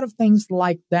there are a lot of things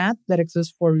like that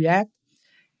exist for React.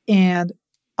 And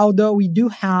although we do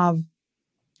have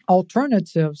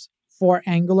alternatives for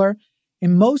Angular,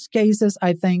 in most cases,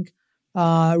 I think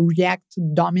React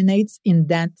dominates in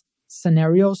that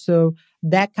scenario. So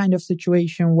that kind of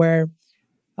situation where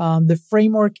the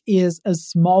framework is a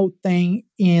small thing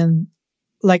in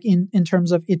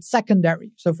terms of its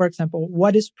secondary. So for example,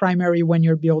 what is primary when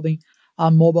you're building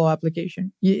a mobile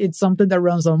application? It's something that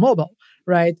runs on mobile,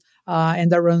 right?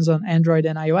 And that runs on Android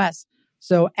and iOS.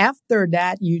 So after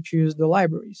that, you choose the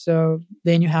library. So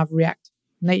then you have React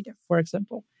Native, for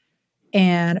example.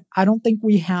 And I don't think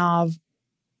we have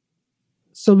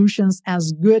solutions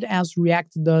as good as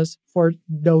React does for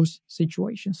those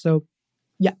situations. So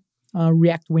yeah,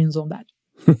 React wins on that.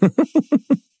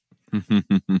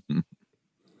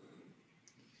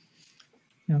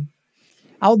 Yeah.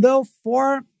 Although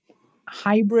for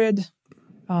hybrid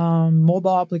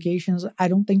mobile applications, I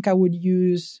don't think I would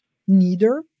use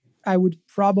neither. I would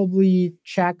probably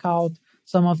check out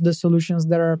some of the solutions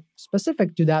that are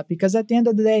specific to that, because at the end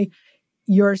of the day,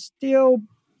 you're still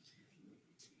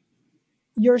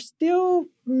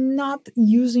not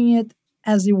using it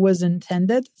as it was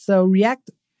intended. So React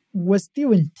was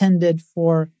still intended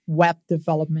for web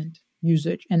development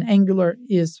usage, and Angular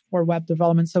is for web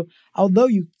development. So although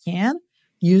you can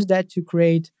use that to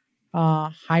create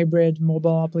hybrid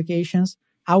mobile applications,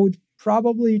 I would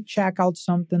probably check out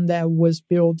something that was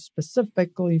built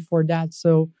specifically for that.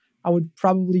 So I would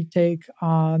probably take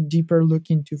a deeper look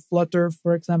into Flutter,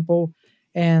 for example,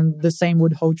 and the same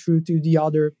would hold true to the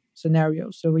other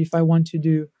scenarios. So if I want to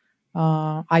do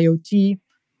IoT,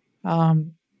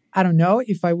 I don't know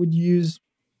if I would use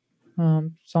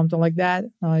something like that.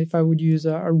 If I would use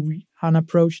an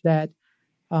approach that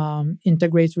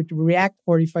integrates with React,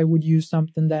 or if I would use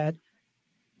something that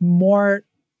more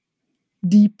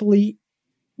deeply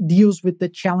deals with the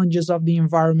challenges of the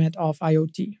environment of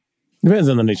IoT. Depends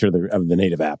on the nature of the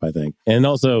native app, I think, and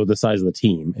also the size of the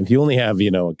team. If you only have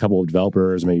a couple of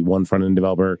developers, maybe one front end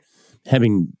developer,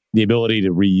 having the ability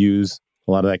to reuse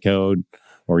a lot of that code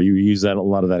or you use a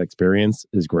lot of that experience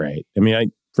is great. I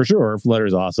mean, for sure, Flutter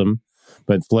is awesome,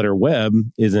 but Flutter Web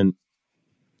isn't.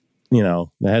 That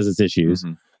has its issues.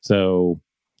 Mm-hmm. So,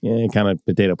 kind of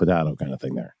potato kind of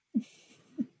thing there.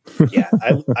 Yeah,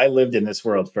 I lived in this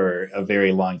world for a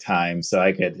very long time, so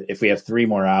I could, if we have 3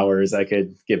 more hours, I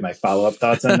could give my follow-up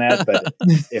thoughts on that. But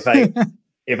if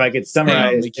I could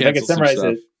summarize,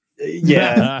 it,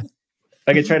 yeah, if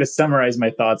I could try to summarize my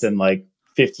thoughts in like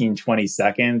 15, 20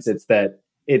 seconds, it's that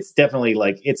it's definitely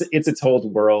like it's its whole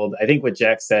world. I think what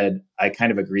Jack said, I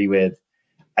kind of agree with.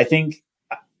 I think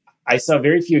I saw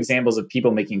very few examples of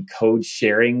people making code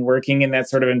sharing working in that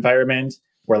sort of environment,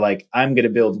 where like I'm going to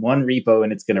build one repo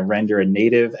and it's going to render a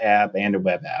native app and a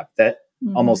web app. That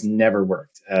almost never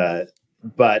worked.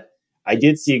 But I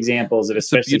did see examples of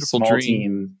especially small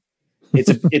team.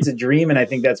 It's a dream, and I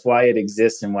think that's why it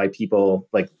exists and why people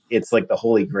it's like the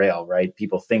holy grail, right?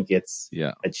 People think it's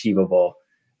achievable.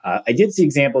 I did see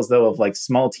examples though of like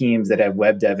small teams that have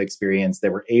web dev experience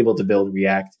that were able to build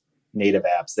React native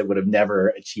apps that would have never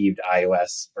achieved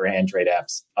iOS or Android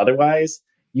apps otherwise.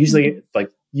 Usually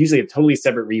a totally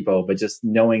separate repo, but just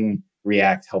knowing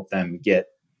React helped them get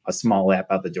a small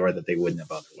app out the door that they wouldn't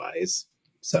have otherwise.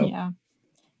 So yeah.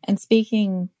 And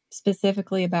speaking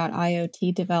specifically about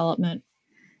IoT development,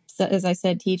 so as I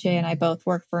said, TJ and I both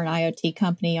work for an IoT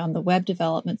company on the web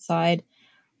development side.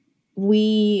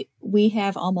 We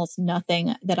have almost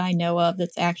nothing that I know of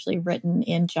that's actually written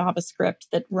in JavaScript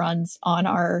that runs on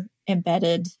our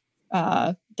embedded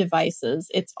devices.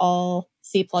 It's all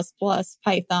C++,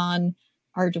 Python,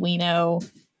 Arduino,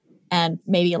 and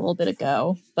maybe a little bit of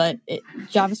Go. But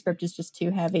JavaScript is just too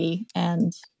heavy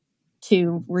and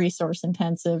too resource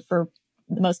intensive for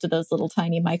most of those little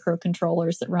tiny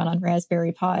microcontrollers that run on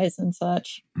Raspberry Pis and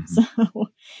such. Mm-hmm. So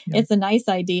it's a nice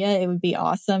idea. It would be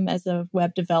awesome as a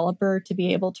web developer to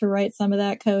be able to write some of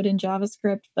that code in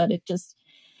JavaScript, but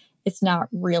it's not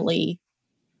really,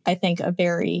 I think, a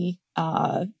very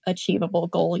achievable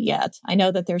goal yet. I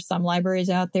know that there's some libraries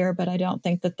out there, but I don't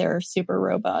think that they're super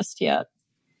robust yet.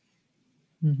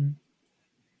 Mm-hmm.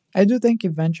 I do think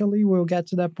eventually we'll get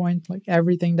to that point, like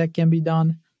everything that can be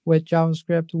done with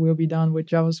JavaScript will be done with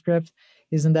JavaScript.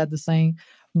 Isn't that the saying?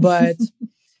 But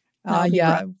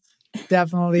yeah,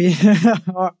 definitely.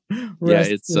 Yeah,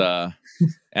 Rest it's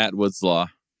Atwood's Law.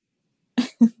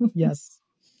 yes.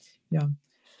 Yeah.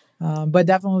 But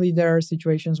definitely there are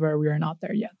situations where we are not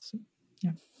there yet. So,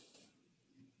 yeah.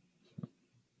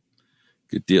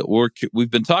 Good deal.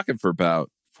 We've been talking for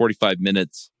about 45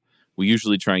 minutes. We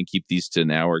usually try and keep these to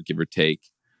an hour, give or take.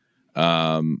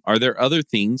 Are there other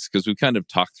things? Because we've kind of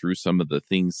talked through some of the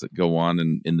things that go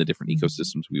on in the different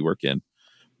ecosystems we work in.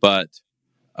 But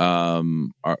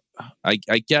I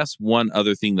guess one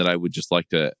other thing that I would just like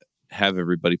to have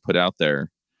everybody put out there,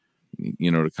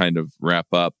 to kind of wrap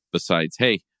up, besides,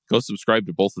 hey, go subscribe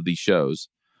to both of these shows,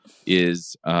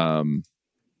 is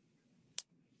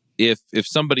if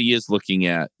somebody is looking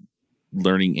at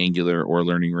learning Angular or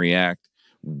learning React,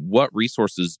 what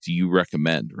resources do you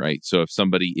recommend, right? So if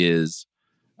somebody is,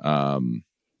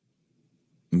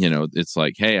 it's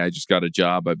like, hey, I just got a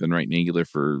job. I've been writing Angular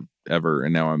forever,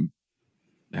 and now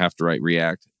have to write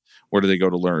React. Where do they go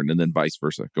to learn? And then vice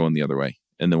versa, going the other way.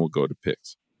 And then we'll go to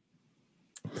picks.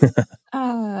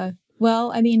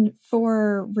 Well, I mean,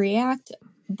 for React,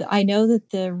 I know that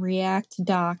the React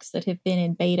docs that have been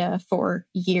in beta for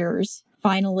years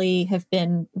finally have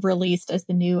been released as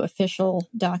the new official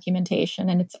documentation.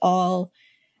 And it's all,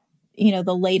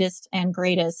 the latest and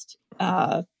greatest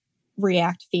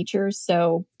React features.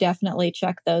 So definitely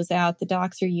check those out. The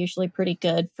docs are usually pretty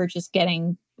good for just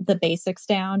getting the basics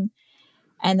down.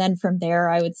 And then from there,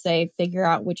 I would say figure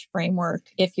out which framework,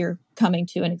 if you're coming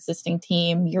to an existing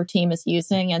team, your team is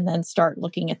using, and then start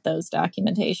looking at those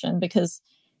documentation, because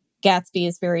Gatsby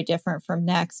is very different from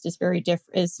Next, is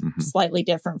slightly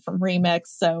different from Remix.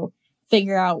 So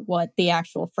figure out what the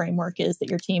actual framework is that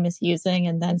your team is using,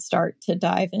 and then start to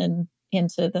dive into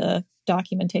the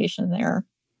documentation there.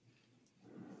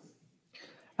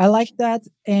 I like that.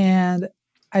 And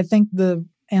I think the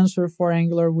answer for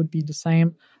Angular would be the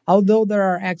same. Although there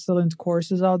are excellent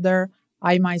courses out there,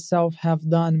 I myself have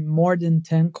done more than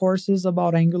 10 courses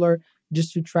about Angular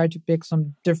just to try to pick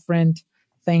some different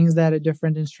things that a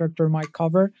different instructor might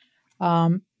cover.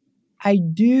 I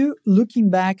do, looking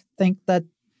back, think that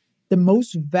the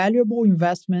most valuable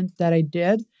investment that I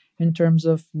did in terms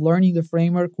of learning the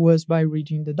framework was by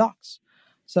reading the docs.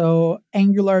 So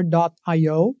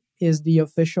angular.io is the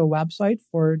official website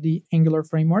for the Angular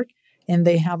framework, and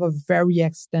they have a very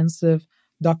extensive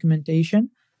documentation.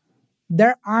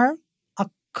 There are a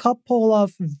couple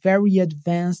of very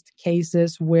advanced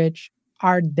cases which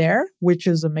are there, which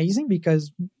is amazing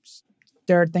because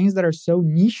there are things that are so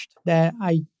niched that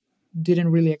I didn't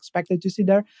really expect it to see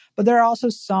there. But there are also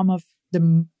some of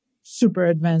the super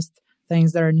advanced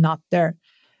things that are not there,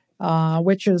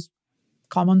 which is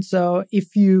common. So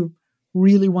if you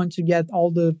really want to get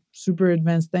all the super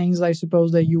advanced things, I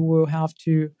suppose that you will have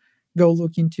to go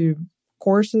look into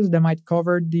courses that might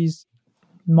cover these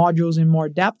modules in more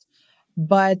depth.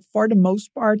 But for the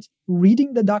most part,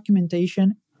 reading the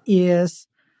documentation is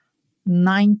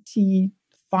 95%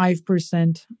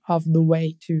 of the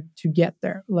way to get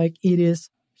there. Like, it is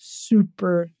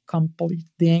super complete.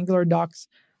 The Angular docs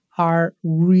are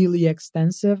really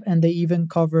extensive, and they even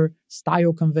cover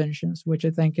style conventions, which I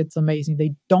think it's amazing.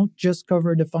 They don't just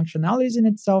cover the functionalities in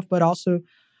itself, but also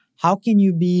how can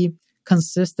you be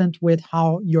consistent with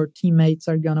how your teammates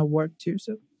are going to work too.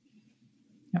 So,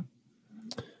 yeah.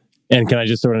 And can I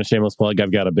just throw in a shameless plug?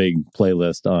 I've got a big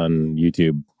playlist on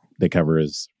YouTube that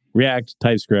covers React,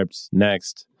 TypeScript,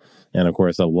 Next, and of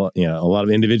course a lot of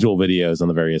individual videos on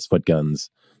the various foot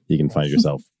guns you can find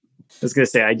yourself. I was going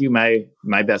to say, I do my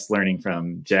best learning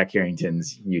from Jack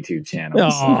Harrington's YouTube channel.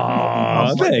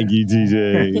 Oh, thank you,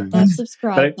 TJ. Hit that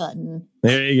subscribe button.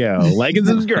 There you go. Like and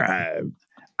subscribe.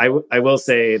 I will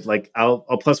say, like, I'll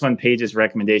plus one page's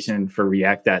recommendation for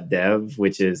React.dev,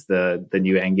 which is the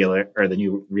new Angular or the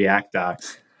new React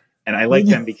docs. And I like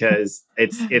them because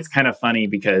it's kind of funny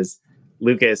because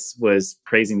Lucas was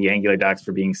praising the Angular docs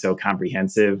for being so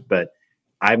comprehensive, but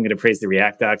I'm going to praise the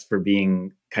React docs for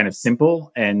being kind of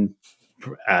simple and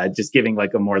just giving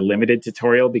like a more limited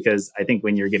tutorial, because I think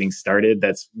when you're getting started,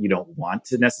 you don't want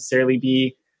to necessarily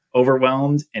be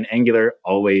overwhelmed. And Angular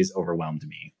always overwhelmed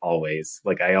me, always.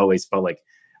 Like, I always felt like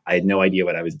I had no idea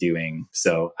what I was doing.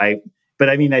 I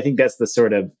think that's the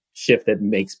sort of shift that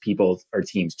makes people or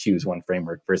teams choose one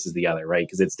framework versus the other, right?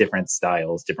 Because it's different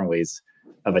styles, different ways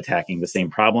of attacking the same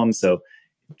problem. So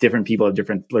different people have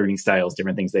different learning styles,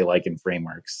 different things they like in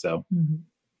frameworks. So,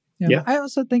 yeah. I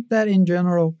also think that in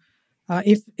general,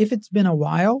 if it's been a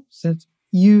while since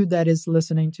you that is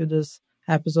listening to this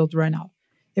episode right now,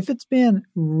 if it's been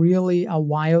really a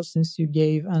while since you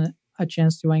gave a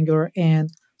chance to Angular and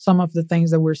some of the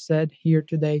things that were said here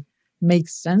today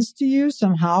makes sense to you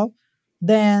somehow,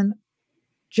 then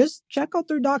just check out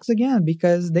their docs again,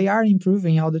 because they are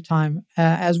improving all the time.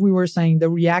 As we were saying, the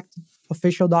React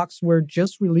official docs were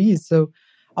just released. So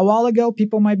a while ago,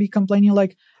 people might be complaining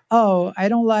like, oh, I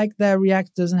don't like that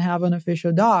React doesn't have an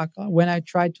official doc. When I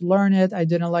tried to learn it, I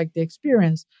didn't like the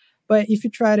experience. But if you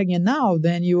try it again now,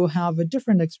 then you will have a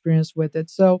different experience with it.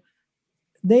 So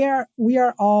we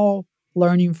are all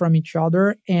learning from each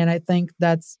other. And I think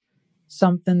that's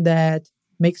something that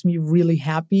makes me really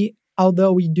happy.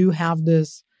 Although we do have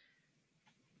this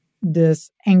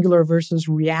Angular versus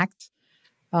React,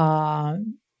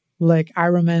 like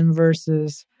Iron Man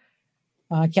versus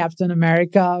Captain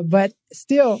America, but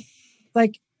still,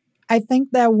 like, I think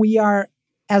that we are,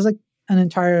 as an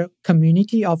entire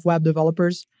community of web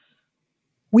developers,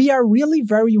 we are really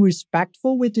very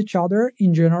respectful with each other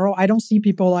in general. I don't see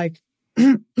people like,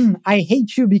 I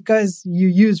hate you because you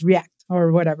use React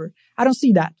or whatever. I don't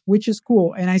see that, which is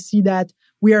cool. And I see that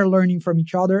we are learning from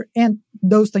each other, and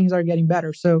those things are getting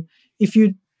better. So if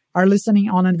you are listening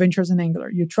on Adventures in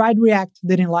Angular, you tried React,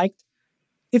 didn't like it.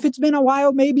 If it's been a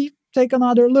while, maybe take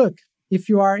another look. If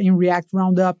you are in React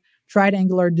Roundup, tried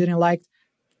Angular, didn't like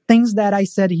things that I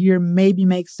said here, maybe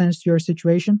make sense to your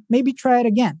situation, maybe try it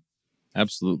again.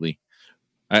 Absolutely.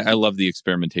 I love the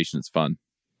experimentation. It's fun.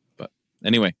 But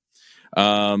anyway,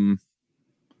 well,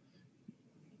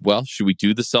 should we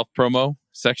do the self-promo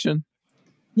section?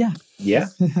 Yeah.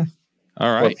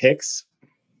 All right. Or picks.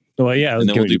 Well, yeah. And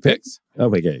then we'll do picks.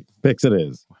 Oh, okay. Picks it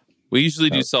is. We usually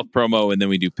do self-promo and then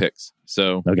we do picks.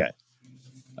 So, okay.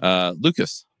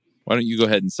 Lucas, why don't you go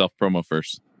ahead and self-promo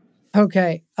first?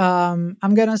 Okay. I'm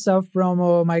going to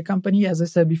self-promo my company. As I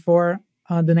said before,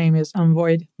 the name is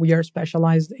Unvoid. We are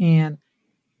specialized in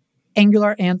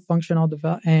Angular and functional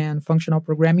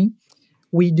programming.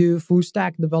 We do full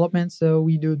stack development. So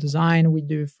we do design, we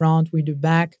do front, we do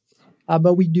back,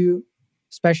 but we do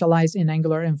specialize in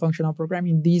Angular and functional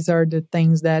programming. These are the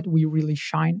things that we really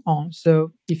shine on.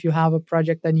 So if you have a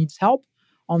project that needs help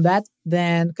on that,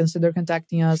 then consider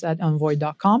contacting us at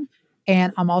unvoid.com.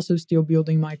 And I'm also still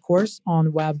building my course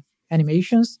on web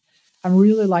animations. I'm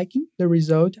really liking the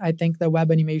result. I think that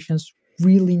web animations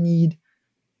really need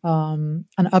an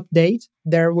update.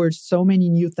 There were so many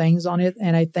new things on it.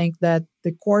 And I think that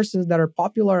the courses that are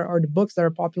popular, or the books that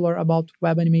are popular about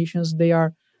web animations, they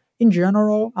are in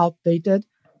general outdated.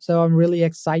 So I'm really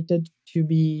excited to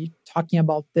be talking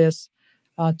about this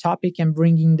topic and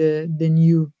bringing the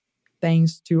new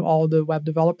things to all the web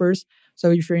developers.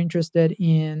 So if you're interested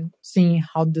in seeing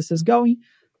how this is going,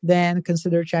 then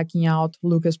consider checking out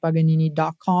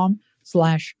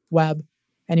lucaspaganini.com/web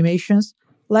animations.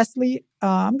 Lastly,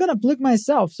 I'm going to plug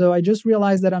myself. So I just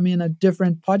realized that I'm in a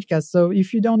different podcast. So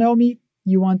if you don't know me,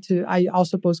 I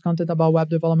also post content about web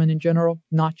development in general,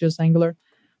 not just Angular.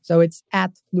 So it's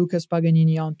at Lucas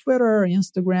Paganini on Twitter,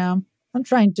 Instagram. I'm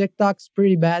trying TikTok's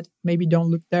pretty bad. Maybe don't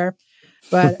look there,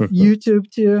 but YouTube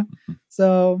too.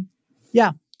 So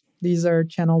yeah, these are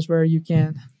channels where you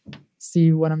can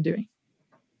see what I'm doing.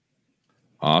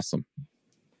 Awesome.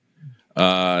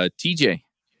 TJ.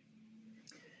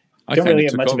 Don't really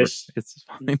have much of a it's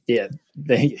fine.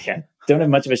 Don't have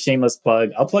much of a shameless plug.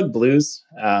 I'll plug Blues.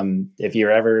 If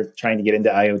you're ever trying to get into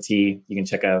IoT, you can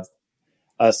check out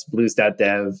us,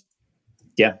 blues.dev.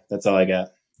 Yeah, that's all I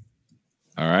got.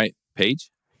 All right.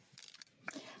 Paige?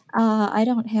 I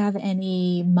don't have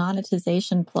any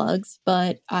monetization plugs,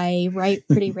 but I write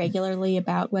pretty regularly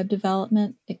about web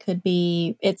development.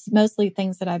 It's mostly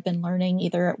things that I've been learning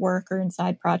either at work or in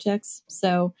side projects.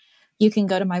 So you can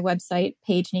go to my website,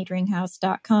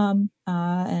 pagenedringhouse.com,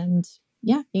 and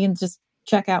yeah, you can just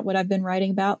check out what I've been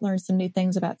writing about, learn some new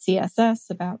things about CSS,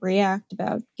 about React,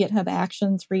 about GitHub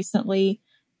Actions recently.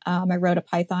 I wrote a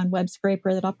Python web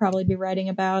scraper that I'll probably be writing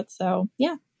about. So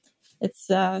yeah, it's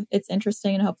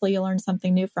interesting, and hopefully you'll learn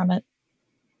something new from it.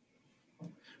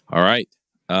 All right.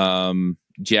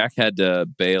 Jack had to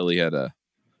bail. He had a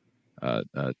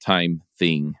time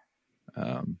thing.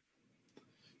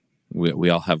 We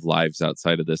all have lives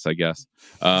outside of this, I guess.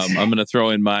 I'm going to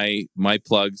throw in my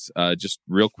plugs just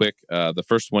real quick. The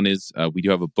first one is we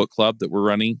do have a book club that we're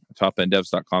running,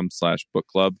 topenddevs.com/book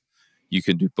club. You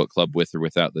can do book club with or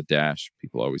without the dash.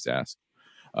 People always ask.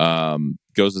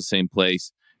 Goes the same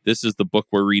place. This is the book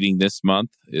we're reading this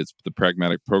month. It's The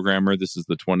Pragmatic Programmer. This is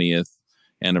the 20th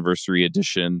anniversary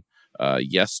edition.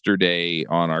 Yesterday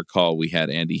on our call, we had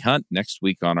Andy Hunt. Next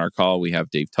week on our call, we have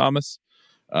Dave Thomas.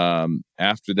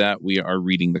 After that, we are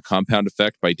reading The Compound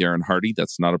Effect by Darren Hardy.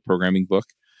 That's not a programming book.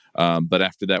 But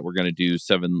after that, we're going to do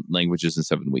 7 languages in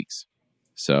 7 weeks.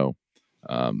 So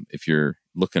if you're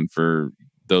looking for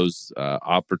those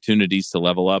opportunities to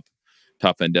level up,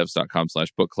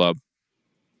 topenddevs.com/book club.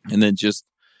 And then just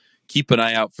keep an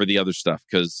eye out for the other stuff,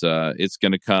 because it's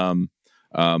going to come.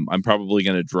 I'm probably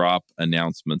going to drop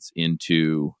announcements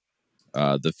into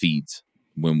the feeds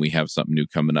when we have something new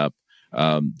coming up.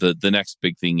 The next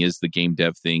big thing is the game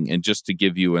dev thing. And just to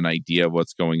give you an idea of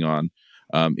what's going on,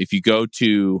 if you go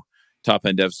to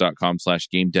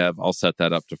topenddevs.com/game dev, I'll set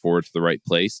that up to forward to the right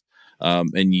place.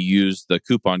 And you use the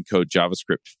coupon code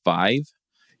JavaScript 5,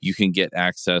 you can get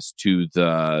access to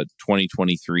the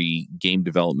 2023 game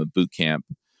development bootcamp,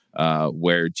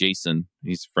 where Jason,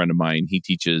 he's a friend of mine, he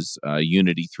teaches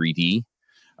Unity 3D.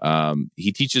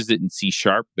 He teaches it in C#,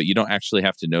 but you don't actually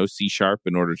have to know C#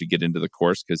 in order to get into the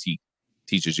course, because he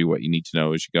teaches you what you need to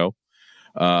know as you go.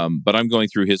 But I'm going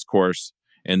through his course,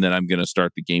 and then I'm going to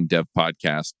start the Game Dev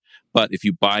podcast. But if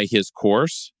you buy his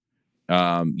course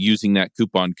using that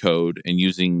coupon code and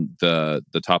using the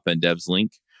Top End Devs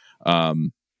link,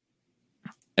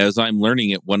 as I'm learning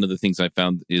it, one of the things I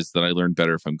found is that I learn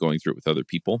better if I'm going through it with other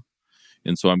people.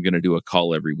 And so I'm going to do a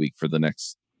call every week for the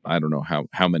next, I don't know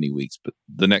how many weeks, but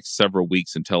the next several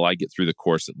weeks until I get through the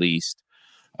course at least.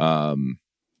 And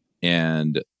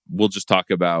we'll just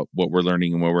talk about what we're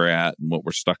learning and where we're at and what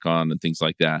we're stuck on and things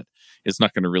like that. It's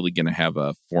not going to have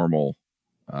a formal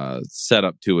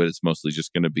setup to it. It's mostly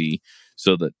just going to be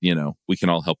so that, we can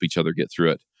all help each other get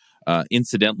through it.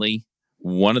 Incidentally,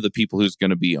 one of the people who's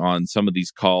going to be on some of these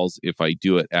calls, if I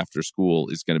do it after school,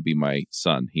 is going to be my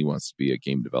son. He wants to be a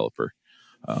game developer.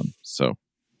 So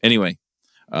anyway,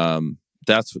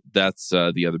 that's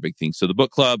the other big thing. So the book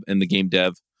club and the game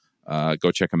dev,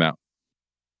 go check them out.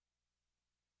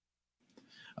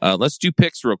 Let's do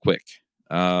picks real quick.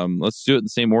 Let's do it in the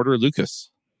same order.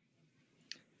 Lucas.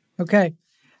 Okay.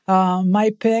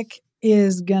 My pick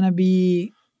is going to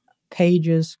be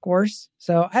Paige's course.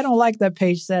 So I don't like that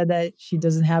Paige said that she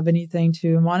doesn't have anything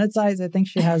to monetize. I think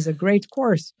she has a great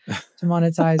course to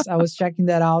monetize. I was checking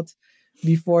that out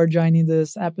before joining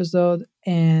this episode,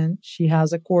 and she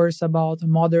has a course about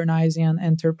modernizing an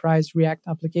enterprise React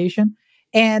application.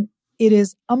 And it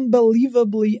is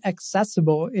unbelievably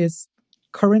accessible. It's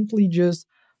currently just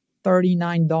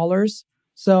 $39.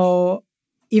 So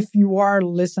if you are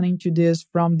listening to this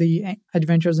from the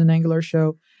Adventures in Angular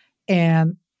show,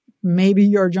 and maybe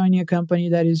you're joining a company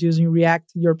that is using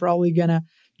React, you're probably going to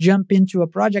jump into a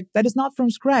project that is not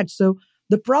from scratch. So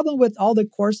the problem with all the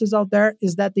courses out there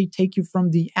is that they take you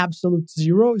from the absolute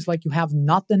zero. It's like you have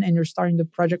nothing and you're starting the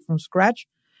project from scratch.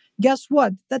 Guess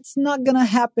what? That's not going to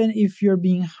happen if you're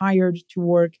being hired to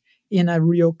work in a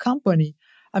real company.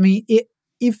 I mean,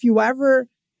 if you're ever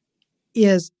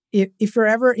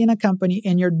in a company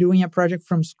and you're doing a project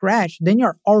from scratch, then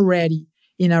you're already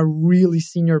in a really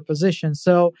senior position.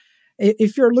 So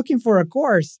if you're looking for a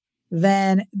course,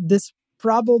 then this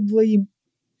probably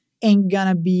ain't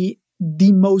gonna be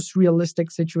the most realistic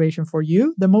situation for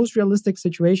you. The most realistic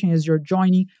situation is you're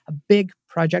joining a big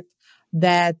project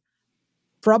that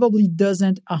probably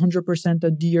doesn't 100%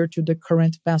 adhere to the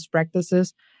current best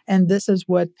practices. And this is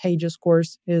what Paige's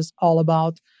course is all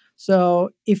about. So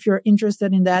if you're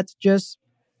interested in that, just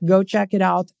go check it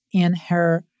out in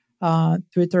her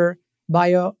Twitter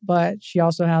bio. But she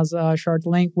also has a short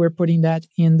link. We're putting that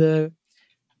in the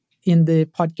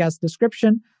podcast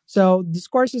description. So this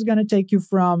course is going to take you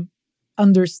from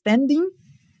understanding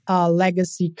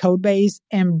legacy code base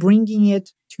and bringing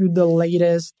it to the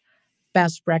latest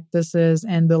best practices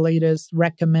and the latest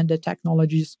recommended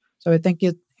technologies. So I think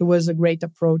it was a great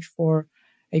approach for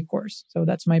a course. So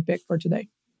that's my pick for today.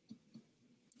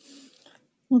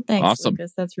 Well, thanks, awesome.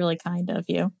 Lucas. That's really kind of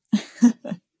you.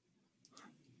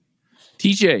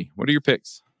 TJ, what are your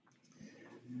picks?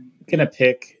 I'm going to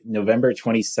pick November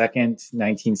 22nd,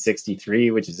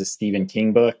 1963, which is a Stephen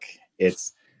King book.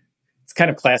 It's kind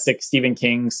of classic Stephen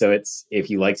King. So if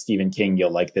you like Stephen King,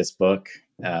 you'll like this book.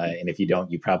 And if you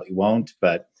don't, you probably won't.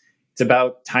 But it's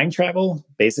about time travel.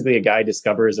 Basically, a guy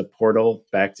discovers a portal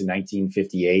back to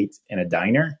 1958 in a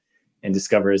diner and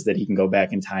discovers that he can go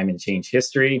back in time and change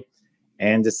history,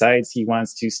 and decides he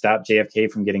wants to stop JFK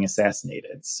from getting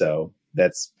assassinated. So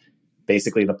that's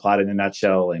basically the plot in a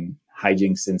nutshell, and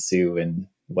hijinks ensue and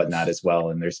whatnot as well.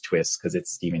 And there's twists because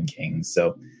it's Stephen King.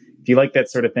 So if you like that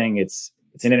sort of thing, it's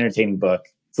an entertaining book.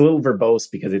 It's a little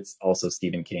verbose because it's also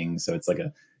Stephen King. So it's like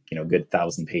a good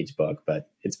 1,000-page book, but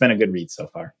it's been a good read so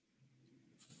far.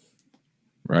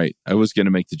 Right. I was going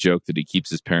to make the joke that he keeps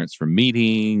his parents from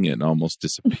meeting and almost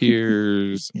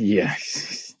disappears. Yeah.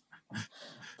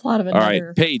 Plot of All right,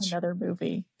 Paige. another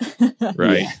movie.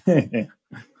 Right. Yeah.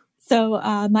 So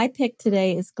my pick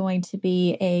today is going to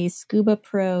be a Scuba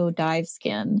Pro dive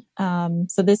skin.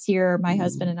 So this year, my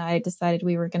husband and I decided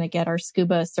we were going to get our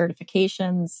scuba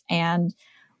certifications. And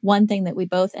one thing that we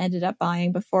both ended up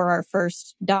buying before our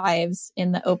first dives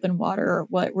in the open water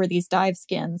were these dive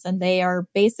skins. And they are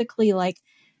basically like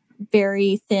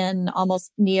very thin,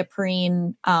 almost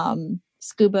neoprene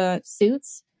scuba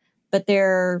suits. But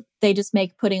they just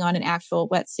make putting on an actual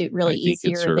wetsuit really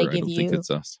easier. They give you... it's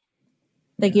us.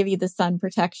 They give you the sun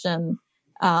protection,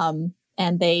 and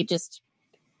they just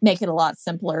make it a lot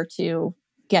simpler to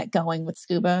get going with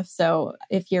scuba. So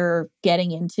if you're getting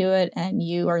into it and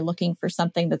you are looking for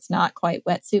something that's not quite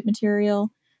wetsuit material,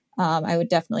 I would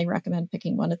definitely recommend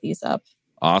picking one of these up.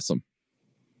 Awesome.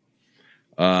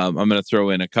 I'm going to throw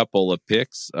in a couple of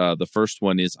picks. The first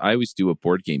one is I always do a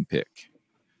board game pick.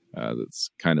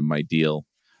 That's kind of my deal.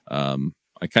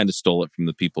 I kind of stole it from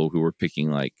the people who were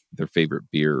picking like their favorite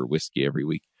beer or whiskey every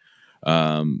week.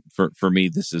 For me,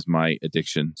 this is my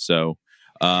addiction. So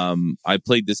I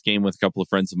played this game with a couple of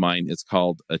friends of mine. It's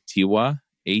called Atiwa,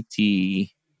 Atiwa.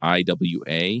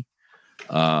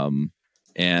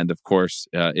 And of course,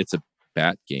 it's a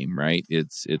bat game, right?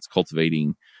 It's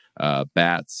cultivating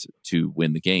bats to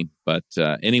win the game. But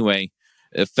anyway,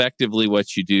 effectively,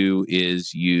 what you do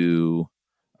is you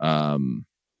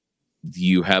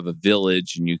have a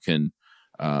village, and you can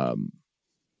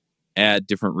add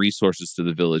different resources to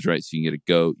the village, right? So you can get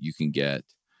a goat, you can get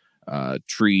a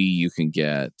tree, you can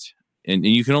get, and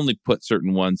you can only put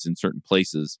certain ones in certain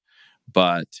places,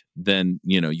 but then,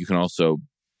 you can also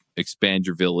expand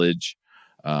your village,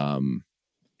 and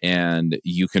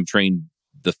you can train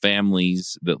the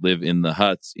families that live in the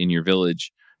huts in your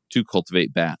village to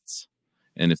cultivate bats.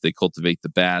 And if they cultivate the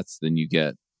bats, then you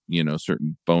get,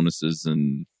 certain bonuses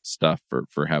and stuff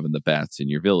for having the bats in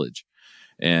your village.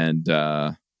 And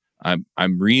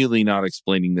I'm really not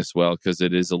explaining this well, because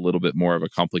it is a little bit more of a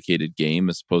complicated game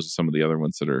as opposed to some of the other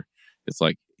ones that are, it's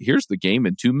like, here's the game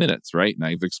in 2 minutes, right? And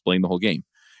I've explained the whole game.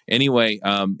 Anyway,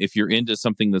 if you're into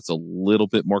something that's a little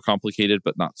bit more complicated,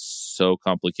 but not so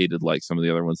complicated like some of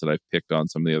the other ones that I've picked on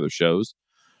some of the other shows,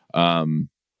 then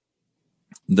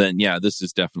yeah, this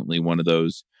is definitely one of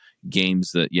those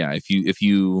games that, yeah, if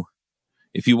you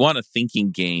want a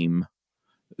thinking game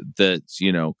that's,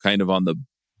 kind of on the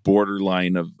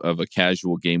borderline of a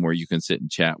casual game where you can sit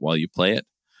and chat while you play it,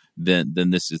 then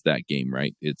this is that game,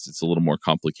 right? It's a little more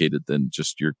complicated than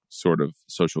just your sort of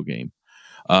social game.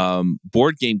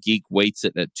 Board Game Geek weights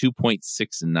it at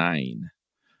 2.69.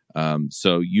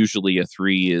 So usually a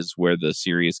 3 is where the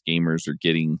serious gamers are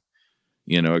getting,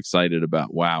 excited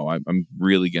about, wow, I'm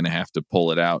really going to have to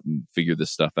pull it out and figure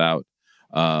this stuff out.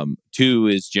 2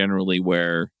 is generally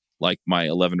where like my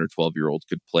 11 or 12-year-old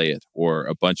could play it, or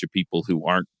a bunch of people who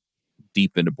aren't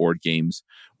deep into board games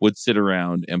would sit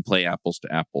around and play apples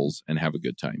to apples and have a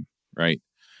good time, right?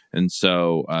 And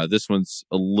so this one's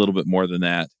a little bit more than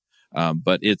that,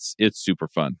 but it's super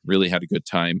fun. Really had a good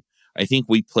time. I think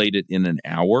we played it in an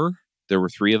hour. There were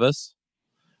 3 of us.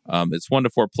 It's 1 to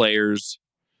 4 players.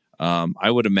 I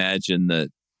would imagine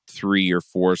that 3 or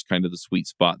 4 is kind of the sweet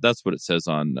spot. That's what it says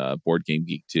on Board Game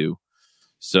Geek too.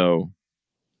 So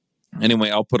anyway,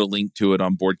 I'll put a link to it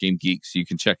on Board Game Geek so you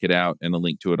can check it out, and a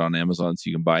link to it on Amazon so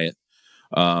you can buy it.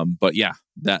 But yeah,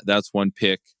 that's one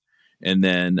pick. And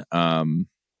then, I'll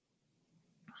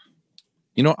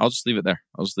just leave it there.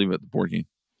 I'll just leave it at the board game.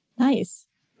 Nice.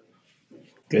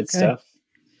 Good stuff.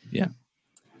 Yeah.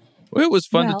 Well, it was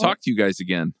fun to talk to you guys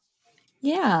again.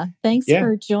 Yeah. Thanks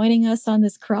for joining us on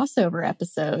this crossover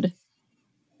episode.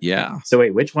 Yeah. So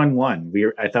wait, which one won?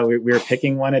 I thought we were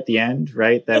picking one at the end,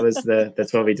 right?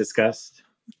 That's what we discussed.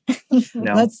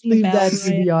 No. Let's leave that to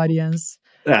the audience.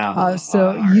 The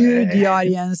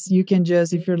audience, you can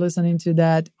just, if you're listening to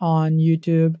that on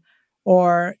YouTube,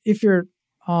 or if you're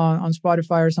on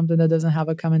Spotify or something that doesn't have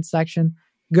a comment section,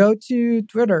 go to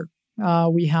Twitter.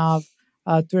 We have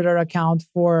a Twitter account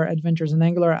for Adventures in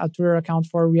Angular, a Twitter account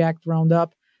for React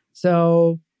Roundup.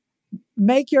 So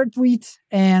make your tweet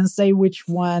and say which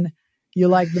one you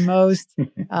like the most.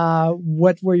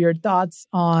 What were your thoughts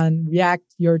on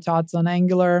React, your thoughts on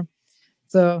Angular?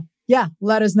 So yeah,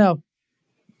 let us know.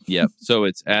 Yeah. So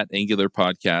it's at Angular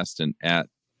Podcast and at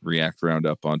React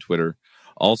Roundup on Twitter.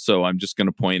 Also, I'm just going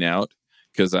to point out,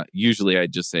 because usually I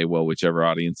just say, well, whichever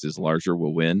audience is larger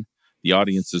will win. The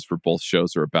audiences for both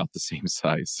shows are about the same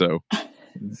size. So,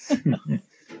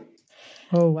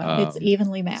 oh wow, it's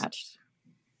evenly matched,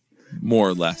 more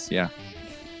or less, yeah.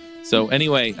 So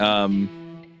anyway,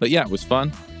 but yeah, it was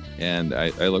fun, and I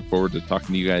look forward to talking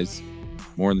to you guys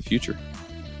more in the future.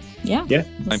 Yeah. Yeah. We'll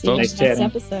see you Nice in the next chatting.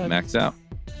 episode. Max out.